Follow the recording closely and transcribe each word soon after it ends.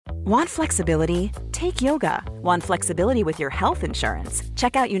Want flexibility? Take yoga. Want flexibility with your health insurance?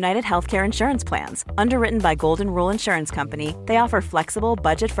 Check out United Healthcare Insurance Plans. Underwritten by Golden Rule Insurance Company, they offer flexible,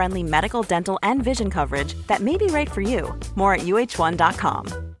 budget-friendly medical, dental, and vision coverage that may be right for you. More at uh1.com.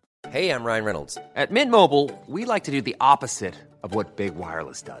 Hey, I'm Ryan Reynolds. At Mint Mobile, we like to do the opposite of what Big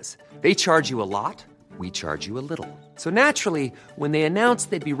Wireless does. They charge you a lot, we charge you a little. So naturally, when they announced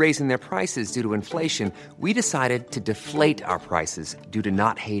they'd be raising their prices due to inflation, we decided to deflate our prices due to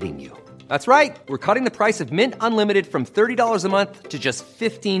not hating you. That's right. We're cutting the price of Mint Unlimited from $30 a month to just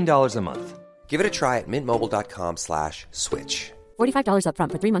 $15 a month. Give it a try at mintmobile.com/switch. $45 up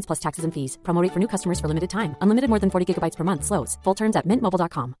front for 3 months plus taxes and fees. Promo rate for new customers for limited time. Unlimited more than 40 gigabytes per month. Slows full terms at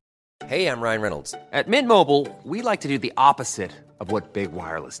mintmobile.com. Hey, I'm Ryan Reynolds. At Mint Mobile, we like to do the opposite of what Big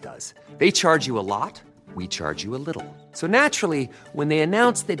Wireless does. They charge you a lot, we charge you a little. So naturally, when they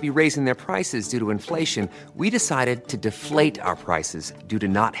announced they'd be raising their prices due to inflation, we decided to deflate our prices due to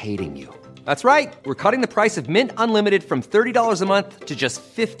not hating you. That's right. We're cutting the price of Mint Unlimited from $30 a month to just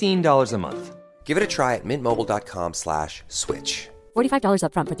 $15 a month. Give it a try at mintmobile.com/switch. $45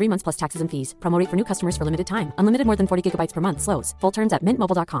 up front for 3 months plus taxes and fees. Promo rate for new customers for limited time. Unlimited more than 40 gigabytes per month. Slows full terms at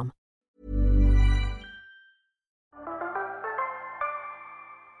mintmobile.com.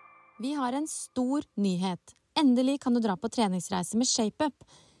 Vi har en stor nyhet. Endelig kan du dra på treningsreise med ShapeUp.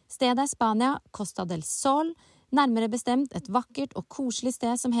 Stedet Spania, Costa del Sol, nærmere bestemt et vakkert og koselig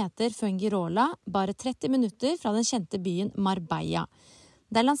sted som heter Fuengirola, bare 30 minutter fra den kjente byen Marbella.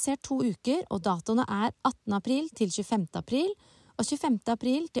 Det er lansert 2 uker, og datoene er 18. april til 25. april, og 25.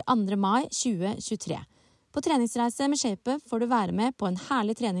 april til 2. mai 2023. På treningsreise med ShapeUp får du være med på en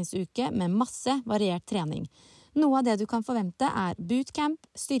herlig treningsuke med masse variert trening. Noe av det du kan forvente er bootcamp,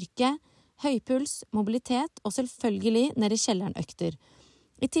 styrke, høypuls, mobilitet og selvfølgelig nede i kjelleren-økter.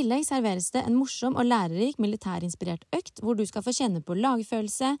 I tillegg serveres det en morsom og lærerik militærinspirert økt hvor du skal få kjenne på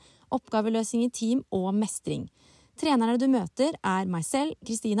lagfølelse, oppgaveløsning i team og mestring. Trenerne du møter er meg selv,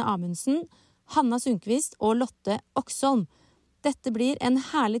 Kristine Amundsen, Hanna Sundqvist og Lotte Oksholm. Dette blir en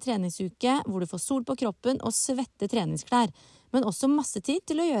herlig treningsuke hvor du får sol på kroppen og svette treningsklær, men også masse tid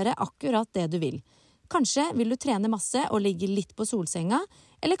til å gjøre akkurat det du vil. Kanskje vil du trene masse og ligge litt på solsenga,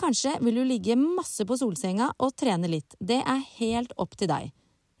 eller kanskje vil du ligge masse på solsenga og trene litt. Det er helt opp til deg.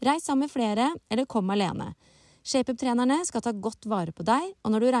 Reis sammen med flere, eller kom alene. ShapeUp-trenerne skal ta godt vare på deg,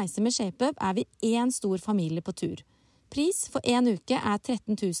 og når du reiser med ShapeUp er vi en stor familie på tur. Pris for en uke er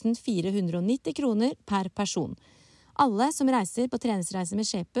 13 490 kroner per person. Alle som reiser på treningsreise med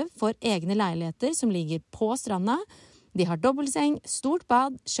ShapeUp får egne leiligheter som ligger på stranda. De har dobbeltseng, stort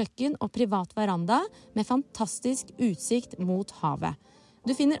bad, kjøkken og privat veranda med fantastisk utsikt mot havet.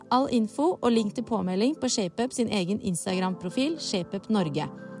 Du finner all info og link til påmelding på ShapeUp sin egen Instagram-profil ShapeUp Norge.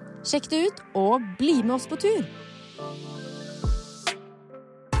 Sjekk det ut og bli med oss på tur!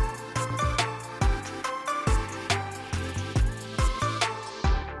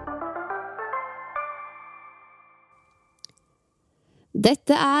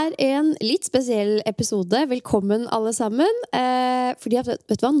 Dette er en litt spesiell episode. Velkommen alle sammen. Fordi vet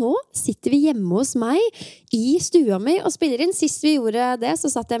du hva, nå sitter vi hjemme hos meg i stua mi og spiller inn. Sist vi gjorde det, så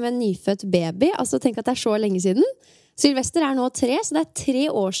satt jeg med en nyfødt baby. Altså, tenk at det er så lenge siden. Sylvester er nå 3, så det er 3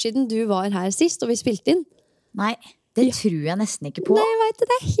 år siden du var her sist, og vi spilte inn. Nei, det tror jeg nesten ikke på. Nei, jeg vet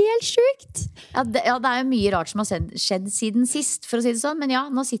det er helt sjukt. Ja, det er jo mye rart som har skjedd siden sist, for å si det sånn. Men ja,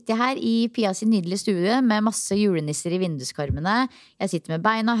 nå sitter jeg her i Pia sin nydelige stue med masse julenisser i vinduskarmene. Jeg sitter med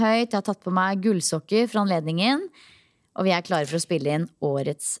beina høyt, jeg har tatt på meg gullsokker for anledningen. Og vi er klare for å spille inn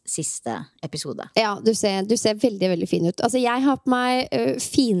årets siste episode. Ja, du ser veldig, veldig fin ut. Altså, jeg har på meg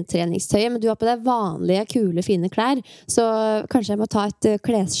fintreningstøyet, men du har på deg vanlige, kule, fine klær. Så kanskje jeg må ta et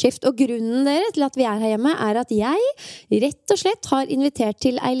klesskift. Og grunnen dere til at vi er her hjemme er at jeg rett og slett har invitert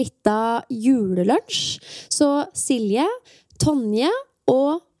til ei lita julelunsj. Så Silje, Tonje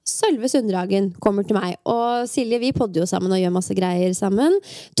og Sølve Sunddragen kommer til meg. Og Silje, vi podder jo sammen og gjør masse greier sammen.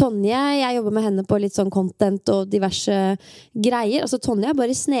 Tonje, jeg jobber med henne på litt sånn content og diverse greier. Altså Tonje har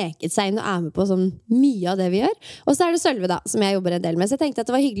bare sneket seg inn og er med på sånn mye av det vi gjør. Og så er det Sølve da, som jeg jobber en del med. Så jeg tenkte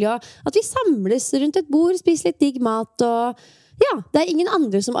at det var hyggelig at vi samles rundt et bord, spiser litt digg mat og ja, det er ingen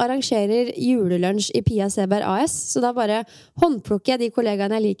andre som arrangerer julelunsj i Pia Seberg AS. Så da bare håndplukker jeg de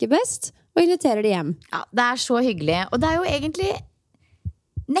kollegaene jeg liker best og inviterer de hjem. Ja, det er så hyggelig. Og det er jo egentlig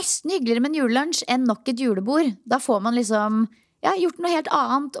nesten hyggeligere med en julelunsj enn nok et julebord. Da får man liksom gjort noe helt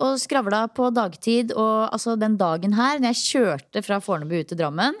annet og skravla på dagtid. Og altså den dagen her, når jeg kjørte fra Fornebu ut til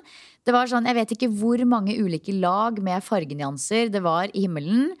Drammen, det var sånn, jeg vet ikke hvor mange ulike lag med fargenyanser det var i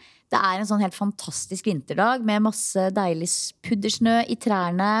himmelen. Det er en sånn helt fantastisk vinterdag med masse deilig puddersnø i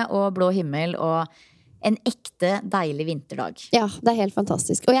trærne og blå himmel. Og en ekte deilig vinterdag. Ja, det helt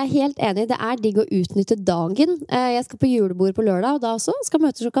fantastisk. Og jeg helt enig, det digg å utnytte dagen. Jeg skal på julebord på lørdag, og da også skal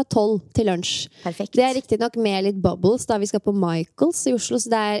møtes klokka 12 til lunsj. Perfekt. Det riktig nok med litt bubbles, da vi skal på Michaels i Oslo,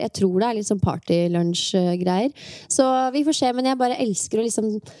 så jeg tror det litt sånn party-lunsj-greier. Så vi får se, men jeg bare elsker å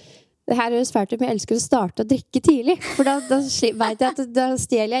liksom... Det her høres fælt ut, men jeg elsker å starte å drikke tidlig. For da vet jeg at da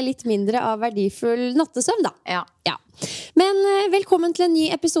stjeler jeg litt mindre av verdifull nattesøvn, da. Ja. Men velkommen til en ny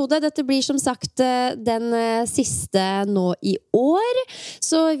episode. Dette blir som sagt den siste nå i år.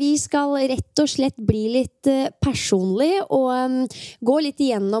 Så vi skal rett og slett bli litt personlig og gå litt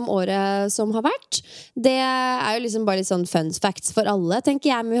igjennom året som har vært. Det jo liksom bare litt sånn fun facts for alle,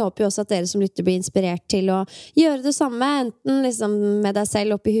 tenker jeg. Men vi håper jo også at dere som lytter blir inspirert til å gjøre det samme, enten liksom med deg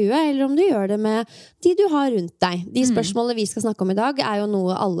selv opp i huet, eller om du gjør det med de du har rundt deg. De spørsmålene vi skal snakke om i dag jo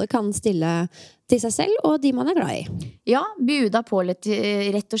noe alle kan stille til seg selv, og de man glad i. Ja, bjuda på litt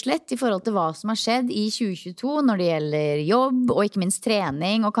rett og slett i forhold til hva som har skjedd i 2022 når det gjelder jobb, og ikke minst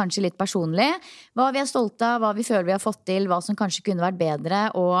trening, og kanskje litt personlig. Hva vi stolte av, hva vi føler vi har fått til, hva som kanskje kunne vært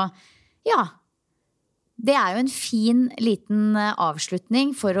bedre, og ja, det jo en fin liten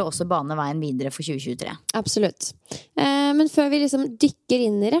avslutning for å også bane veien videre for 2023. Absolutt. Men før vi liksom dykker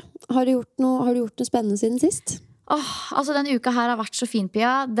inn i det, har du gjort noe spennende siden sist? Altså denne uka her har vært så fin,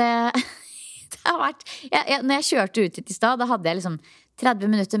 Pia. Det har vært når jeg kjørte ut hit i stad, da hadde jeg liksom 30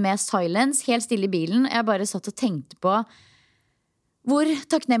 minutter med silence, helt stille i bilen. Jeg bare satt og tenkte på hvor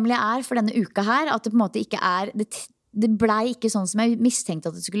takknemlig jeg for denne uka her, at det på en måte ikke det blei ikke sånn som jeg mistenkte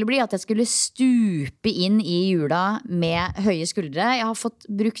at det skulle bli, at jeg skulle stupe inn i jula med høye skuldre. Jeg har fått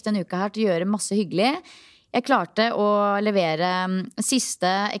brukt denne uka her til å gjøre masse hyggelig. Jeg klarte å levere siste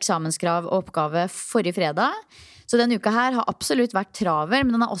eksamenskrav og oppgave forrige fredag. Så denne uka her har absolutt vært travel,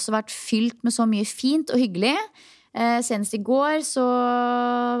 men den har også vært fylt med så mye fint og hyggelig. Senest i går så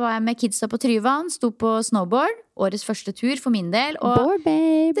var jeg med kidsa på Tryvann, sto på snowboard, årets første tur for min del. Og Board,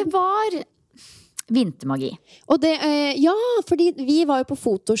 babe. Det var vintermagi. Og ja, fordi vi var jo på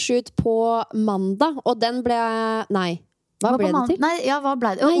fotoshoot på mandag, og den ble, nei, hva ble det til? Nei, ja, hva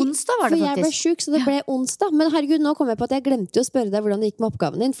ble det? Onsdag var det faktisk. For jeg ble syk, så det ble onsdag. Men herregud, nå kom jeg på at jeg glemte å spørre deg hvordan det gikk med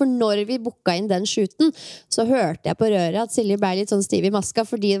oppgaven din. For når vi booka inn den shooten, så hørte jeg på røret at Silje ble litt sånn stiv i maska,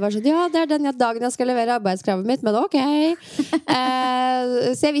 fordi det var sånn, ja, det den dagen jeg skal levere arbeidskravet mitt, men ok.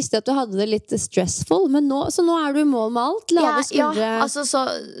 Så jeg visste at du hadde det litt stressful, men så nå du i mål med alt, lave skuldre. Ja, altså så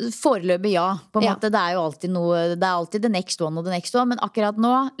foreløpig ja, på en måte. Det jo alltid noe, det alltid the next one og the next one, men akkurat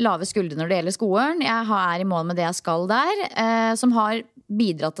nå, lave skuldre når det gjelder skolen. Jeg i mål med det jeg skal der. Som har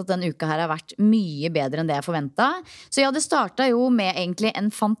bidratt til at denne uka her har vært mye bedre enn det jeg forventet. Så ja, det startet jo med egentlig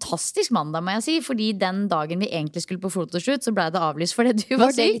en fantastisk mandag, må jeg si, fordi den dagen vi egentlig skulle på fotoshoot, så ble det avlyst fordi du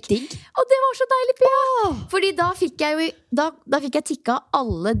var syk. Og det var så deilig, Pia! Fordi da fikk jeg tikka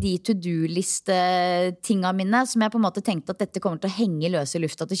alle de to-do-liste-tinga mine, som jeg på en måte tenkte at dette kommer til å henge løs i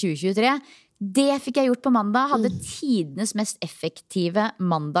lufta til 2023. Det fikk jeg gjort på mandag. Hadde tidenes mest effektive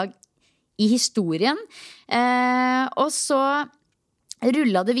mandag i historien. Og så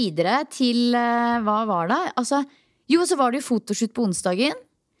rullet det videre til hva var det? Altså, så var det jo fotoshoot på onsdagen.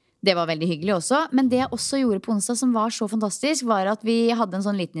 Det var veldig hyggelig også. Men det jeg også gjorde på onsdag som var så fantastisk, var at vi hadde en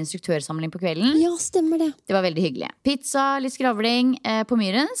sånn liten instruktørsamling på kvelden. Ja, stemmer det. Det var veldig hyggelig. Pizza, litt skravling på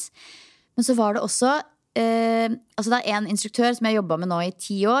Myrens. Men så var det også altså det en instruktør som jeg jobbet med nå i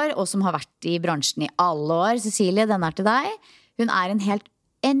 10 år, og som har vært i bransjen i alle år. Cecilie, den til deg. Hun en helt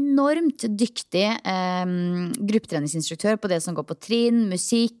enormt dyktig gruppetreningsinstruktør på det som går på trinn,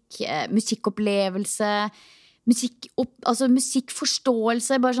 musikk, musikkopplevelse,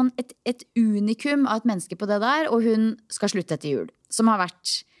 musikkforståelse, bare sånn et unikum av et menneske på det der, og hun skal slutte etter jul. Som har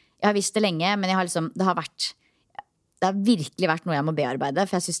vært, jeg har visst det lenge, men det har virkelig vært noe jeg må bearbeide,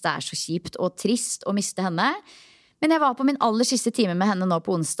 for jeg synes det så kjipt og trist å miste henne. Men jeg var på min aller siste time med henne nå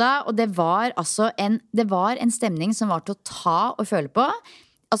på onsdag, og det var en stemning som var til å ta og føle på.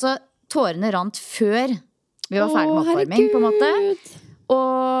 Altså, tårene rant før vi var ferdig med oppvarming, på en måte.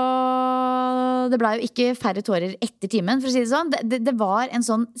 Og det ble jo ikke færre tårer etter timen, for å si det sånn. Det var en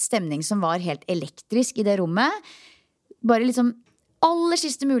sånn stemning som var helt elektrisk i det rommet. Bare liksom aller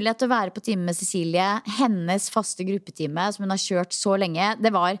siste mulighet til å være på time med Cecilie, hennes faste gruppetime som hun har kjørt så lenge.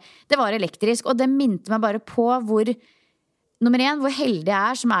 Det var elektrisk, og det minte meg bare på nummer 1, hvor heldig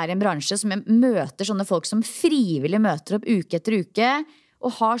jeg som i en bransje som møter sånne folk som frivillig møter opp uke etter uke,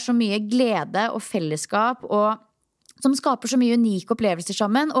 og har så mye glede og fellesskap, og som skaper så mye unike opplevelser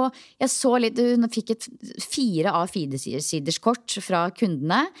sammen. Og jeg så litt, hun fikk et 4 A4-siders kort fra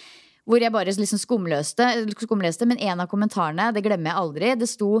kundene, hvor jeg bare liksom skumleste, men en av kommentarene, det glemmer jeg aldri, det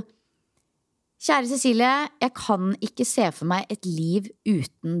sto: Kjære Cecilie, jeg kan ikke se for meg et liv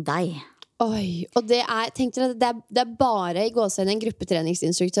uten deg. Oi, og tenk dere, det bare i gåsehøyne en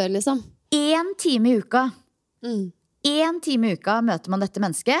gruppetreningsinstruktør, liksom. 1 time i uka. 1 time i uka møter man dette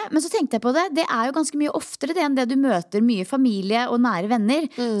mennesket. Men så tenkte jeg på det, det jo ganske mye oftere det enn det du møter mye familie og nære venner.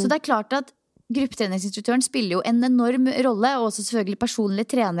 Så det klart at gruppetreningsinstruktøren spiller jo en enorm rolle, og også selvfølgelig personlige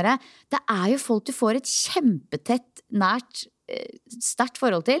trenere. Det jo folk du får et kjempetett, nært, sterkt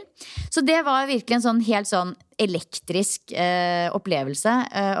forhold til. Så det var virkelig en sånn helt sånn elektrisk opplevelse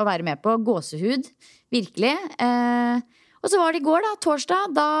å være med på. Gåsehud, virkelig. Og så var det i går da,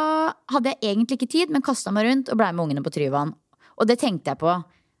 torsdag. Da hadde jeg egentlig ikke tid, men kastet meg rundt og ble med ungene på Tryvann. Og det tenkte jeg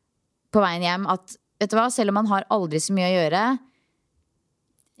på veien hjem, at vet du hva, selv om man har aldri så mye å gjøre,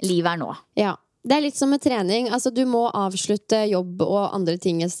 livet nå. Ja, det litt som med trening. Altså, du må avslutte jobb og andre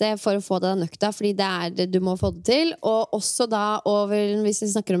ting et sted for å få deg nøkta, fordi det det du må få det til. Og også da, hvis vi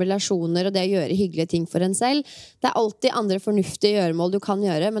snakker om relasjoner og det å gjøre hyggelige ting for en selv, det alltid andre fornuftige gjøremål du kan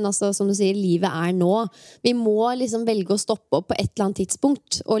gjøre, men altså, som du sier, livet nå. Vi må liksom velge å stoppe opp på et eller annet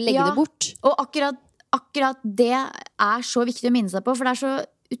tidspunkt og legge det bort. Og akkurat det så viktig å minne seg på, for det så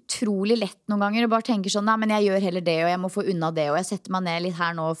utrolig lett noen ganger og bare tenker sånn, nei, men jeg gjør heller det, og jeg må få unna det, og jeg setter meg ned litt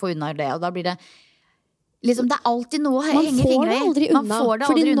her nå og få unna det, og da blir det liksom, det alltid noe å henge i fingrene i. Man får det aldri unna.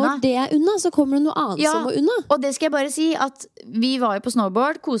 Fordi når det unna, så kommer det noe annet som må unna. Og det skal jeg bare si, at vi var jo på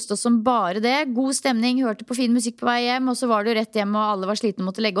snowboard, koste oss som bare det, god stemning, hørte på fin musikk på vei hjem, og så var det jo rett hjem, og alle var slitne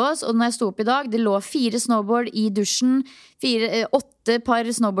og måtte legge oss. Og når jeg sto opp i dag, det lå 4 snowboard i dusjen, 8 par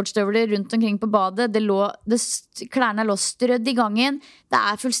snowboardstøvler rundt omkring på badet, klærne lå strødd i gangen. Det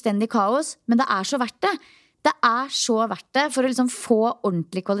fullstendig kaos, men det så verdt det. Det så verdt det for å liksom få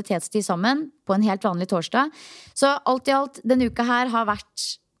ordentlig kvalitetstid sammen på en helt vanlig torsdag. Så alt i alt, denne uka her har vært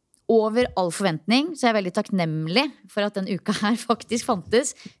over all forventning, så jeg veldig takknemlig for at denne uka her faktisk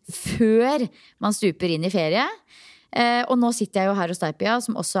fantes før man stuper inn i ferie. Og nå sitter jeg jo her hos deg, Pia,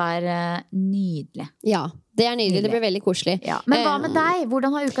 som også nydelig. Ja, det nydelig. Det blir veldig koselig. Ja. Men hva med deg?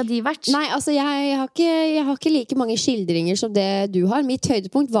 Hvordan har uka di vært? Nei, altså jeg har ikke like mange skildringer som det du har. Mitt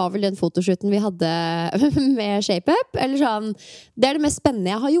høydepunkt var vel den fotoshooten vi hadde med ShapeUp. Eller sånn, det det mest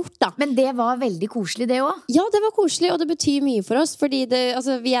spennende jeg har gjort, da. Men det var veldig koselig, det også? Ja, det var koselig, og det betyr mye for oss. Fordi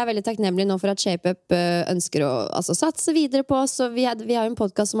vi veldig takknemlige nå for at ShapeUp ønsker å satse videre på oss. Og vi har jo en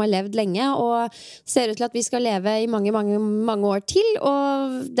podcast som har levd lenge, og ser ut til at vi skal leve i mange år til.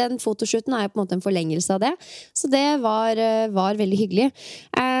 Og den fotoshooten jo på en måte en forlengelse av det. Så det var veldig hyggelig.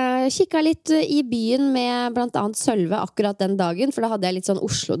 Kikket litt i byen med blant annet Sølve akkurat den dagen, for da hadde jeg litt sånn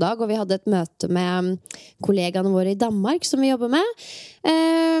Oslo-dag, og vi hadde et møte med kollegaene våre i Danmark som vi jobber med.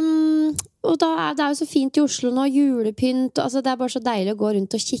 Og da det jo så fint i Oslo nå, julepynt, og, altså, det bare så deilig å gå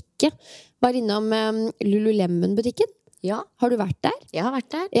rundt og kikke. Var innom Lululemon-butikken. Ja. Har du vært der? Jeg har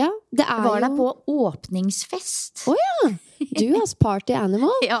vært der. Ja, det jeg var der på åpningsfest. Ja, du party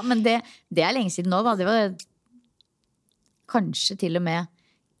animal. Ja, men det lenge siden nå da. Det var kanskje til og med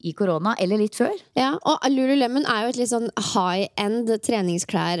i korona, eller litt før. Ja, og Lululemon jo et litt sånn high-end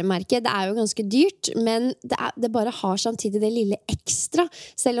treningsklærmerke. Det jo ganske dyrt, men det bare har samtidig det lille ekstra.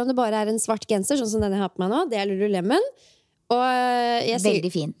 Selv om det bare en svart genser, sånn som den jeg har på meg nå, det Lululemon. Veldig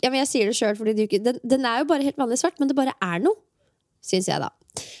fin. Ja, men jeg sier det selv, fordi den jo bare helt vanlig svart, men det bare noe, synes jeg da.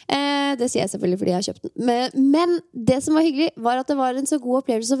 Det sier jeg selvfølgelig fordi jeg har kjøpt den. Men det som var hyggelig, var at det var en så god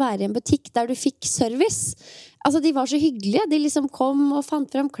opplevelse å være i en butikk der du fikk service. Altså, de var så hyggelige. De liksom kom og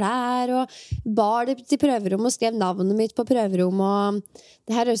fant frem klær og bar det til prøverom og skrev navnet mitt på prøverom. Og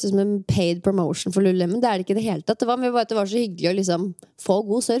det her høres ut som en paid promotion for Lululemon. Det det ikke i det hele tatt. Det var bare at det var så hyggelig å liksom få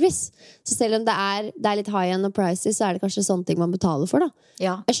god service. Så selv om det er litt high end og pricey, så det kanskje sånne ting man betaler for, da.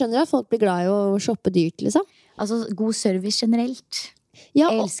 Ja. Jeg skjønner at folk blir glad i å shoppe dyrt, liksom. Altså, god service generelt.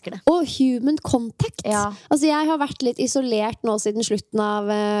 Ja, jeg elsker det. Og human contact. Ja. Altså, jeg har vært litt isolert nå siden slutten av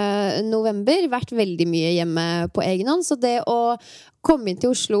november. Vært veldig mye hjemme på egen hånd. Så det å komme inn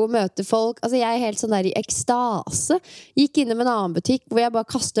til Oslo og møte folk, altså jeg helt sånn der i ekstase. Gikk innom en annen butikk hvor jeg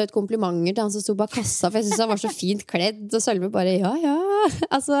bare kastet ut komplimenter til han som sto bak kassa, for jeg synes han var så fint kledd. Og Sølve bare, ja.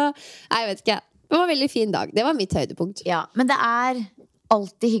 Altså, jeg vet ikke. Det var en veldig fin dag. Det var mitt høydepunkt. Ja, men det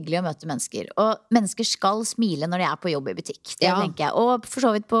alltid hyggelig å møte mennesker. Og mennesker skal smile når de på jobb i butikk. Det tenker jeg. Og for så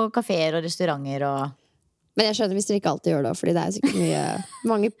vidt på kaféer og restauranter og... Men jeg skjønner hvis dere ikke alltid gjør det, fordi det sikkert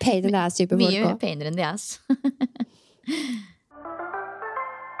mange pain in the ass type folk også. Mye painer in the ass.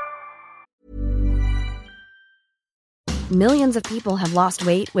 Millions of people have lost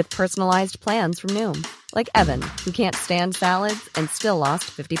weight with personalized plans from Noom. Like Evan, who can't stand salads and still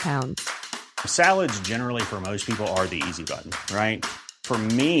lost 50 pounds. Salads generally for most people are the easy button, right? For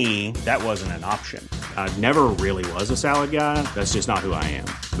me, that wasn't an option. I never really was a salad guy. That's just not who I am.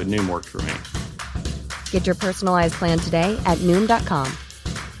 But Noom worked for me. Get your personalized plan today at Noom.com.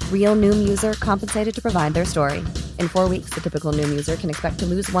 Real Noom user compensated to provide their story. In 4 weeks, the typical Noom user can expect to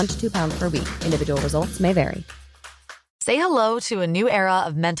lose 1 to 2 pounds per week. Individual results may vary. Say hello to a new era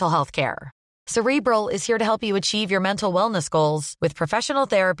of mental health care. Cerebral is here to help you achieve your mental wellness goals with professional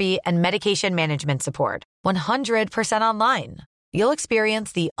therapy and medication management support. 100% online. You'll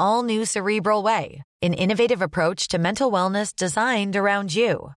experience the all-new Cerebral Way, an innovative approach to mental wellness designed around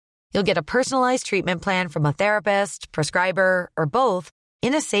you. You'll get a personalized treatment plan from a therapist, prescriber, or both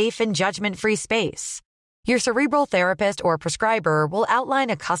in a safe and judgment-free space. Your Cerebral therapist or prescriber will outline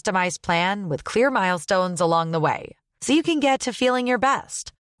a customized plan with clear milestones along the way, so you can get to feeling your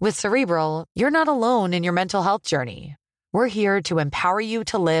best. With Cerebral, you're not alone in your mental health journey. We're here to empower you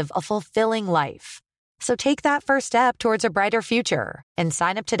to live a fulfilling life. So take that first step towards a brighter future and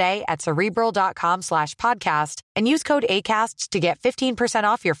sign up today at Cerebral.com/podcast and use code ACAST to get 15%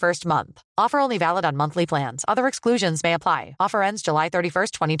 off your first month. Offer only valid on monthly plans. Other exclusions may apply. Offer ends July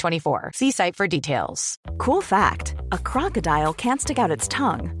 31st, 2024. See site for details. Cool fact, a crocodile can't stick out its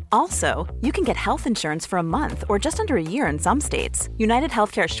tongue. Also, you can get health insurance for a month or just under a year in some states. United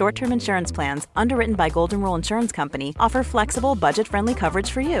Healthcare short-term insurance plans, underwritten by Golden Rule Insurance Company, offer flexible, budget-friendly coverage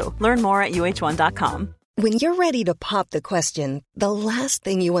for you. Learn more at UH1.com. When you're ready to pop the question, the last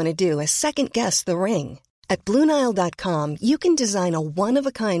thing you want to do is second-guess the ring. At BlueNile.com, you can design a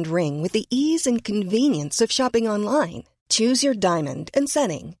one-of-a-kind ring with the ease and convenience of shopping online. Choose your diamond and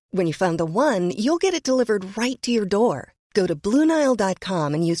setting. When you find the one, you'll get it delivered right to your door. Go to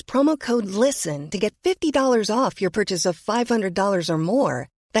BlueNile.com and use promo code LISTEN to get $50 off your purchase of $500 or more.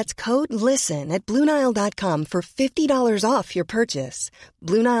 That's code LISTEN at BlueNile.com for $50 off your purchase.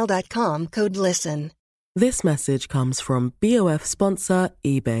 BlueNile.com, code LISTEN. This message comes from BOF sponsor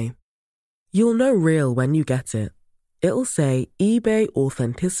eBay. You'll know real when you get it. It'll say eBay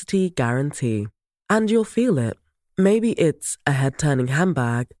Authenticity Guarantee. And you'll feel it. Maybe it's a head-turning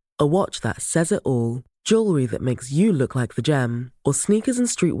handbag, a watch that says it all, jewelry that makes you look like the gem, or sneakers and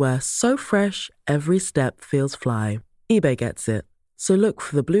streetwear so fresh every step feels fly. eBay gets it. So look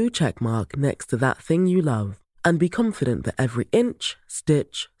for the blue check mark next to that thing you love. And be confident that every inch,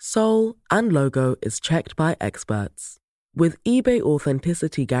 stitch, sole, and logo is checked by experts. With eBay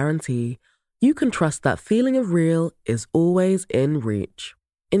Authenticity Guarantee, you can trust that feeling of real is always in reach.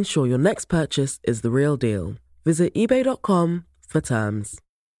 Ensure your next purchase is the real deal. Visit ebay.com for terms.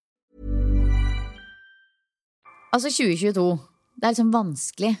 Altså 2022, det liksom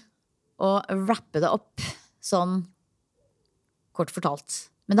vanskelig å wrappe det opp sånn kort fortalt.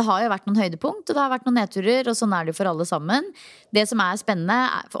 Men det har jo vært noen høydepunkt, og det har vært noen nedturer, og sånn det jo for alle sammen. Det som spennende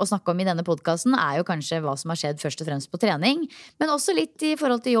å snakke om i denne podcasten jo kanskje hva som har skjedd først og fremst på trening, men også litt i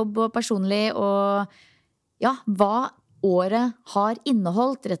forhold til jobb og personlig, og ja, hva året har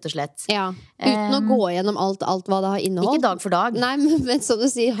inneholdt, rett og slett. Ja, uten å gå gjennom alt hva det har inneholdt. Ikke dag for dag. Nei, men som du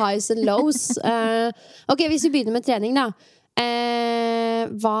sier, highs and lows. Ok, hvis vi begynner med trening da.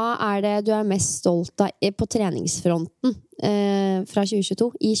 Hva det du mest stolt av på treningsfronten fra 2022,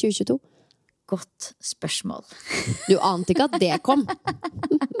 i 2022? Godt spørsmål. Du ante ikke at det kom.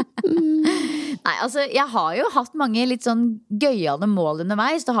 Nei, altså, jeg har jo hatt mange litt sånn gøyale mål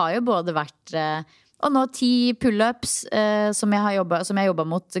underveis. Det har jo både vært og nå 10 pull-ups som jeg jobbet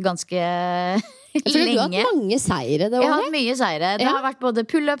mot ganske lenge. Du har hatt mange seire det året. Jeg har hatt mye seire. Det har vært både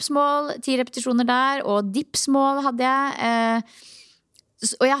pull-ups-mål, 10 repetisjoner der, og dips-mål hadde jeg.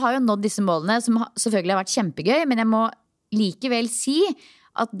 Og jeg har jo nådd disse målene, som selvfølgelig har vært kjempegøy, men jeg må likevel si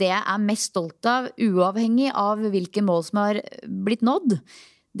at det jeg mest stolt av, uavhengig av hvilke mål som har blitt nådd,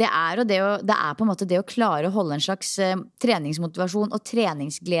 det på en måte det å klare å holde en slags treningsmotivasjon og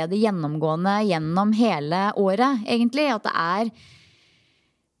treningsglede gjennomgående gjennom hele året, egentlig. At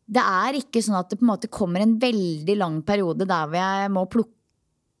det ikke sånn at det på en måte kommer en veldig lang periode der hvor jeg må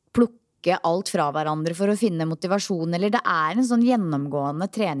plukke alt fra hverandre for å finne motivasjon, eller det en sånn gjennomgående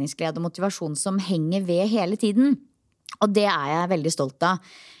treningsglede og motivasjon som henger ved hele tiden. Og det jeg veldig stolt av.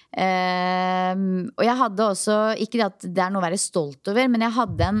 Og jeg hadde også, ikke at det noe å være stolt over, men jeg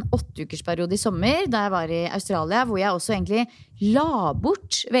hadde en 8-ukersperiode i sommer da jeg var i Australia, hvor jeg også egentlig la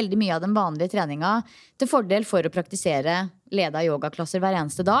bort veldig mye av den vanlige treninga til fordel for å praktisere leda yogaklasser hver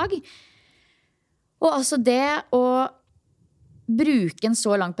eneste dag. Og altså det å bruke en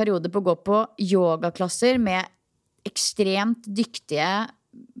så lang periode på å gå på yogaklasser med ekstremt dyktige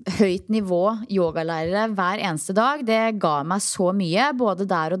høyt nivå yogalærere hver eneste dag, det ga meg så mye, både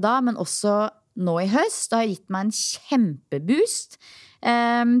der og da, men også nå i høst. Det har gitt meg en kjempeboost.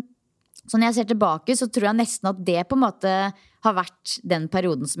 Så når jeg ser tilbake, så tror jeg nesten at det på en måte har vært den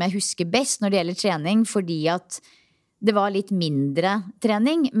perioden som jeg husker best når det gjelder trening, fordi at det var litt mindre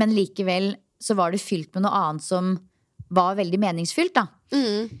trening, men likevel så var det fylt med noe annet som var veldig meningsfylt da.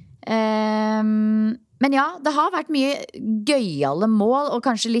 Men ja, det har vært mye gøyale mål, og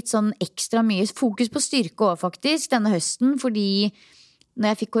kanskje litt sånn ekstra mye fokus på styrke også faktisk denne høsten, fordi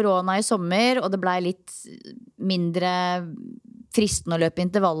når jeg fikk korona i sommer, og det ble litt mindre fristende å løpe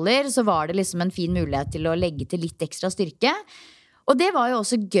intervaller, så var det liksom en fin mulighet til å legge til litt ekstra styrke. Og det var jo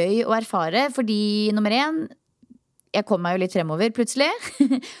også gøy å erfare, fordi nummer 1, jeg kom meg jo litt fremover plutselig.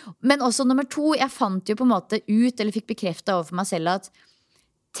 Men også nummer 2, jeg fant jo på en måte ut, eller fikk bekreftet overfor meg selv at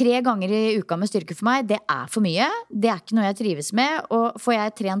 3 ganger i uka med styrke for meg, det er for mye. Det er ikke noe jeg trives med. Og får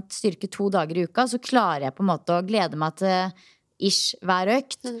jeg trent styrke 2 dager i uka, så klarer jeg på en måte å glede meg til ish hver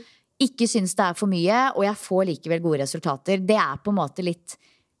økt. Ikke synes det er for mye, og jeg får likevel gode resultater. Det er på en måte litt,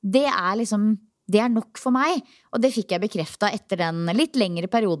 det er nok for meg. Og det fikk jeg bekreftet etter den litt lengre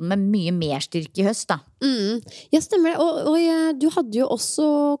perioden med mye mer styrke i høst da. Ja, stemmer det. Og du hadde jo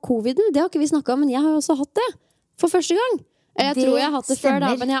også coviden, det har ikke vi snakket om, men jeg har jo også hatt det for første gang. Jeg tror jeg har hatt det før da,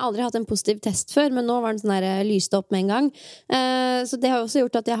 men jeg har aldri hatt en positiv test før. Men nå var den sånn der lyst opp med en gang. Så det har også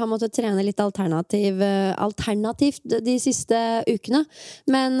gjort at jeg har måttet trene litt alternativt de siste ukene.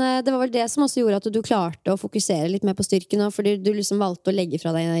 Men det var vel det som også gjorde at du klarte å fokusere litt mer på styrken, fordi du liksom valgte å legge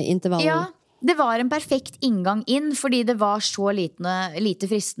fra deg intervallen. Ja, det var en perfekt inngang inn, fordi det var så lite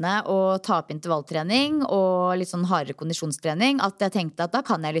fristende å ta opp intervalltrening og litt sånn hardere kondisjonstrening, at jeg tenkte at da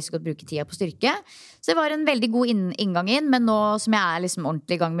kan jeg liksom godt bruke tida på styrke. Så det var en veldig god inngang inn, men nå som jeg er liksom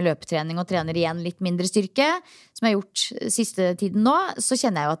ordentlig i gang med løpetrening og trener igjen litt mindre styrke, som jeg har gjort siste tiden nå, så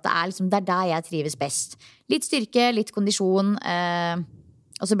kjenner jeg jo at det er der jeg trives best. Litt styrke, litt kondisjon,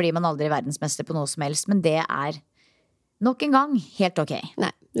 og så blir man aldri verdensmester på noe som helst, men det er nok en gang helt ok.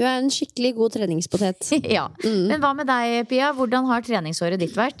 Nei, du er en skikkelig god treningspotet. Ja, men hva med deg, Pia? Hvordan har treningsåret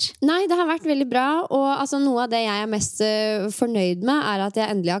ditt vært? Nei, det har vært veldig bra, og altså, noe av det jeg er mest fornøyd med er at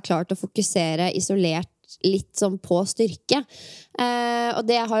jeg endelig har klart å fokusere isolert litt sånn på styrke. Og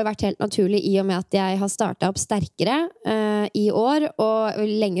det har jo vært helt naturlig i og med at jeg har startet opp sterkere i år, og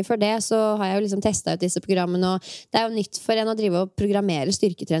lenge før det så har jeg jo liksom testet ut disse programmene, og det er jo nytt for en å drive og programmere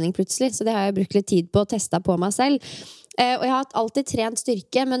styrketrening plutselig, så det har jeg brukt litt tid på å teste på meg selv. Og jeg har alltid trent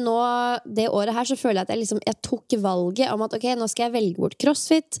styrke, men nå det året her så føler jeg at jeg tok valget om at ok, nå skal jeg velge bort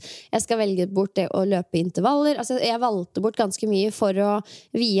crossfit, jeg skal velge bort det å løpe intervaller. Altså jeg valgte bort ganske mye for å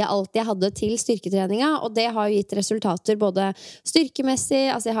vie alt jeg hadde til styrketreninga, og det har jo gitt resultater både styrkemessig,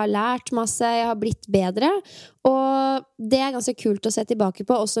 altså jeg har lært masse, jeg har blitt bedre, og det er ganske kult å se tilbake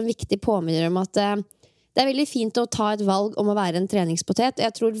på, også en viktig påminner om at det er veldig fint å ta et valg om å være en treningspotet.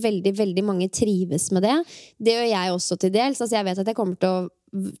 Jeg tror veldig, veldig mange trives med det. Det gjør jeg også til dels. Altså jeg vet at jeg kommer til å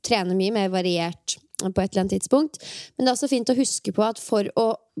trene mye mer variert på et eller annet tidspunkt. Men det er også fint å huske på at for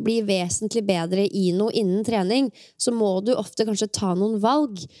å bli vesentlig bedre i noe innen trening, så må du ofte kanskje ta noen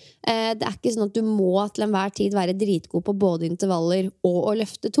valg. Det er ikke sånn at du må til enhver tid være dritgod på både intervaller og å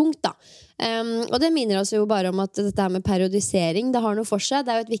løfte tungt da. Og det minner oss jo bare om at dette her med periodisering, det har noe for seg.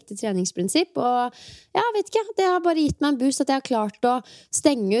 Det er jo et viktig treningsprinsipp, og jeg vet ikke, det har bare gitt meg en boost at jeg har klart å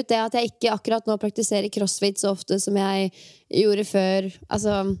stenge ut det at jeg ikke akkurat nå praktiserer crossfit så ofte som jeg gjorde før.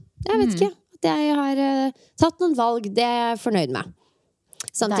 Altså, jeg vet ikke. Jeg har tatt noen valg, det er jeg fornøyd med.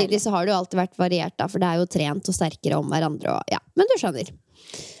 Samtidig så har det jo alltid vært variert da, for det er jo trent og sterkere om hverandre og, ja, men du skjønner.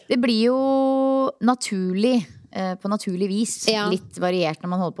 Det blir jo naturlig, på naturlig vis, litt variert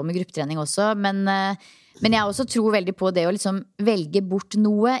når man holder på med gruppetrening også, men jeg også tror veldig på det å liksom velge bort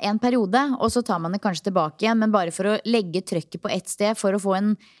noe en periode, og så tar man det kanskje tilbake igjen, men bare for å legge trykket på et sted for å få en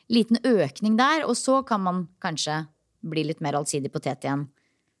liten økning der, og så kan man kanskje bli litt mer allsidig potet igjen.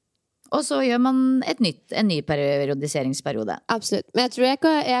 Og så gjør man en ny periodiseringsperiode. Absolutt. Men jeg tror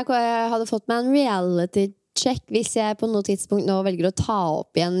jeg hadde fått meg en reality check hvis jeg på noe tidspunkt nå velger å ta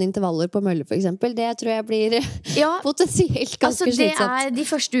opp igjen intervaller på mølle for eksempel. Det tror jeg blir potensielt ganske slitsomt. De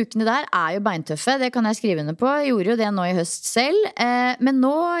første ukene der er jo beintøffe, det kan jeg skrive under på. Jeg gjorde jo det nå i høst selv. Men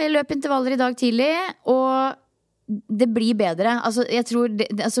nå, jeg løp intervaller i dag tidlig, og det blir bedre. Altså, jeg tror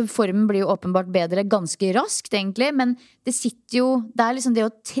formen blir jo åpenbart bedre ganske raskt egentlig, men det er liksom det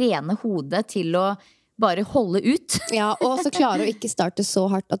å trene hodet til å bare holde ut. Ja, og så klare å ikke starte så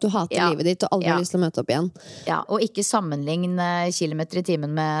hardt at du hater livet ditt og aldri har lyst til å møte opp igjen. Ja, og ikke sammenligne kilometer i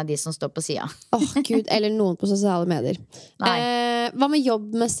timen med de som står på siden. Gud, eller noen på sosiale medier. Hva med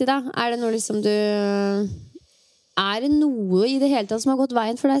jobbmessig da? Er det noe liksom Er det noe i det hele tatt som har gått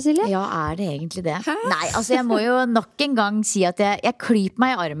veien for deg, Silje? Ja, er det egentlig det? Hæ? Nei, altså jeg må jo nok en gang si at jeg klyper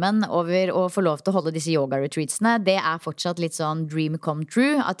meg i armen over å få lov til å holde disse yoga-retreatsene. Det er fortsatt litt sånn dream come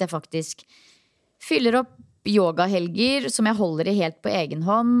true, at jeg faktisk fyller opp yogahelger som jeg holder i helt på egen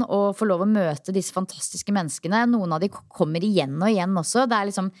hånd, og får lov å møte disse fantastiske menneskene. Noen av de kommer igjen og igjen også. Det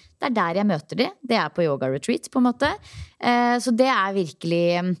er der jeg møter de. Det er på yoga-retreat på en måte. Så det er virkelig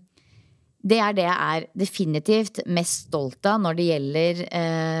det det jeg definitivt mest stolt av når det gjelder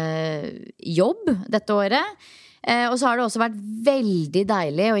jobb dette året. Og så har det også vært veldig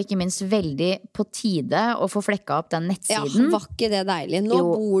deilig, og ikke minst veldig på tide å få flekka opp den nettsiden. Ja, var ikke det deilig? Nå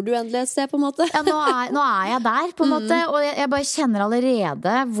bor du endelig et sted, på en måte. Ja, nå jeg der, på en måte. Og jeg bare kjenner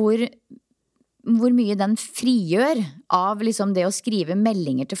allerede hvor mye den frigjør av liksom det å skrive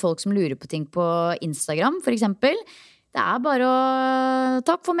meldinger til folk som lurer på ting på Instagram, for eksempel. Det bare å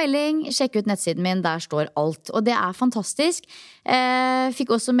takk for melding, sjekk ut nettsiden min, der står alt. Og det fantastisk.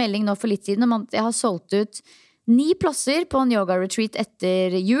 Fikk også melding nå for litt siden om at jeg har solgt ut 9 plasser på en yoga-retreat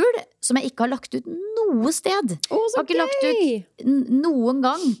etter jul, som jeg ikke har lagt ut noe sted. Så jeg har ikke lagt ut noen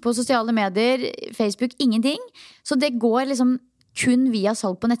gang på sosiale medier, Facebook, ingenting. Så det går liksom kun via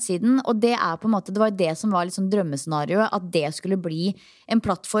salg på nettsiden, og det på en måte, det var det som var liksom drømmescenarioet, at det skulle bli en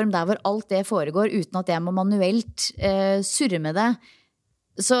plattform der hvor alt det foregår, uten at jeg må manuelt surre med det.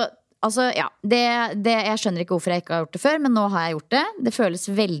 Så altså, ja, jeg skjønner ikke hvorfor jeg ikke har gjort det før, men nå har jeg gjort det. Det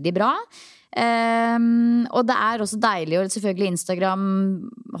føles veldig bra. Og det også deilig, og selvfølgelig Instagram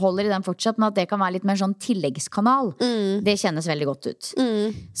holder i den fortsatt, men at det kan være litt mer sånn tilleggskanal. Det kjennes veldig godt ut.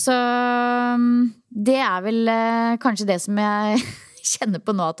 Så det vel kanskje det som jeg kjenner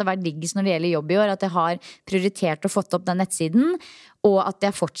på nå, at det har vært diggest når det gjelder jobb i år, at jeg har prioritert og fått opp den nettsiden, og at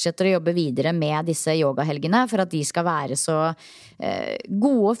jeg fortsetter å jobbe videre med disse yogahelgene for at de skal være så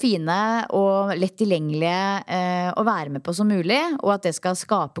gode og fine og lett tilgjengelige å være med på som mulig, og at det skal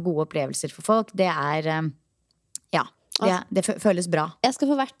skape gode opplevelser for folk. Det det føles bra. Jeg skal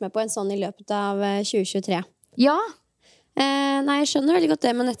få vært med på en sånn i løpet av 2023. Ja. Nei, jeg skjønner veldig godt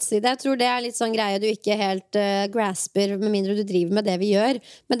det med nettside. Jeg tror det litt sånn greie du ikke helt grasper, med mindre du driver med det vi gjør.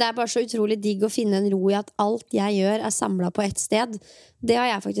 Men det bare så utrolig digg å finne en ro i at alt jeg gjør samlet på ett sted. Det har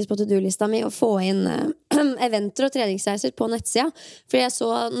jeg faktisk på to-do-lista mi, å få inn eventer og treningsreiser på nettsida. For jeg så,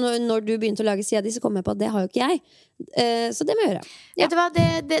 når du begynte å lage sida di, så kom jeg på at det har jo ikke jeg. Så det må jeg gjøre. Ja. Vet du hva,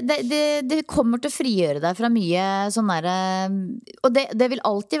 det kommer til å frigjøre deg fra mye sånn der, og det vil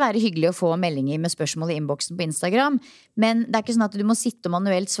alltid være hyggelig å få meldinger med spørsmål i innboksen på Instagram, men det ikke sånn at du må sitte og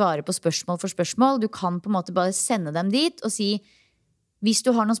manuelt svare på spørsmål for spørsmål. Du kan på en måte bare sende dem dit og si, hvis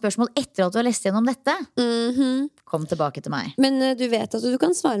du har noen spørsmål etter at du har lest gjennom dette, kom tilbake til meg. Men du vet at du kan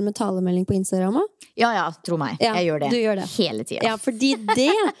svare med talemelding på Instagram også? Ja, tro meg. Jeg gjør det. Du gjør det hele tiden. Ja, fordi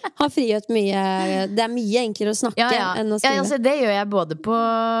det har frigjort mye. Det mye enklere å snakke enn å skrive. Ja, altså, det gjør jeg både på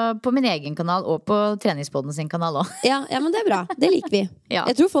min egen kanal og på Treningspodden sin kanal også. Ja, men det bra. Det liker vi.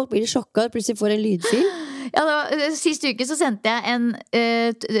 Jeg tror folk blir sjokket og plutselig får en lydfil. Ja, siste uke så sendte jeg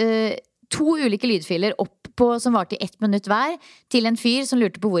 2 ulike lydfiler opp som var til 1 minutt hver, til en fyr som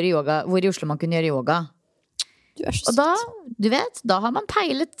lurte på hvor i Oslo man kunne gjøre yoga. Du så og da, du vet, da har man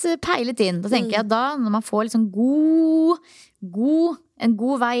peilet inn. Da tenker jeg da, når man får liksom en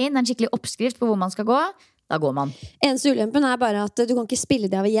god vei inn, en skikkelig oppskrift på hvor man skal gå, da går man. Eneste ulempen bare at du kan ikke spille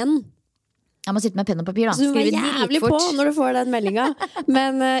det av igjen. Jeg må sitte med penn og papir da. Så du må være jævlig på når du får den meldingen.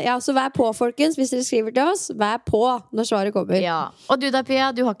 Men så vær på, folkens. Hvis dere skriver til oss, vær på når svaret kommer. Ja. Og du da,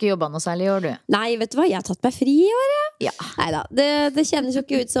 Pia, du har ikke jobbet noe særlig i år, du? Nei, vet du hva? Jeg har tatt meg fri i år, ja. Neida, det kjennes jo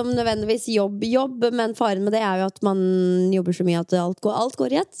ikke ut som nødvendigvis jobb, men faren med det jo at man jobber så mye at alt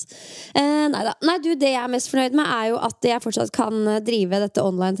går i ett. Neida. Nei, du, det jeg mest fornøyd med jo at jeg fortsatt kan drive dette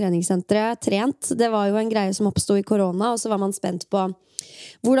online treningssenteret Trent. Det var jo en greie som oppstod i korona, og så var man spent på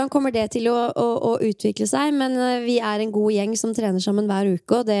hvordan kommer det til å utvikle seg? Men vi en god gjeng som trener sammen hver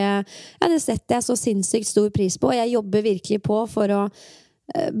uke, og det setter jeg så sinnssykt stor pris på. Og jeg jobber virkelig på for å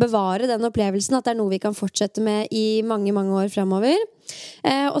bevare den opplevelsen, at det noe vi kan fortsette med i mange, mange år fremover.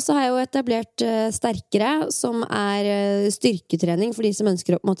 Og så har jeg jo etablert Sterkere, som styrketrening for de som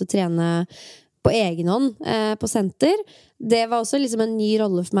ønsker å på en måte trene på egen hånd på senter. Det var også liksom en ny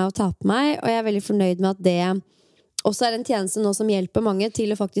rolle for meg å ta på meg, og jeg veldig fornøyd med at det også en tjeneste nå som hjelper mange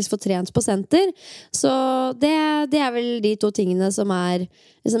til å faktisk få trent på senter. Så det vel de 2 tingene som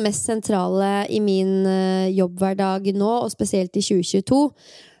liksom mest sentrale i min jobbhverdag nå, og spesielt i 2022.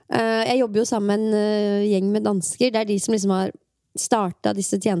 Jeg jobber jo sammen med en gjeng med dansker. Det de som liksom har startet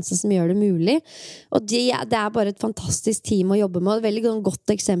disse tjenestene som gjør det mulig. Og det bare et fantastisk team å jobbe med, og et veldig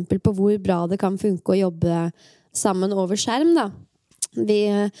godt eksempel på hvor bra det kan funke å jobbe sammen over skjerm, da. Vi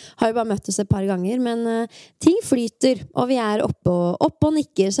har jo bare møttes et par ganger, men ting flyter, og vi oppe og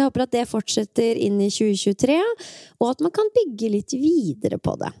nikker, så jeg håper at det fortsetter inn i 2023, og at man kan bygge litt videre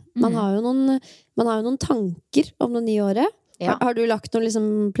på det. Man har jo noen tanker om det nye året. Ja. Har du lagt noen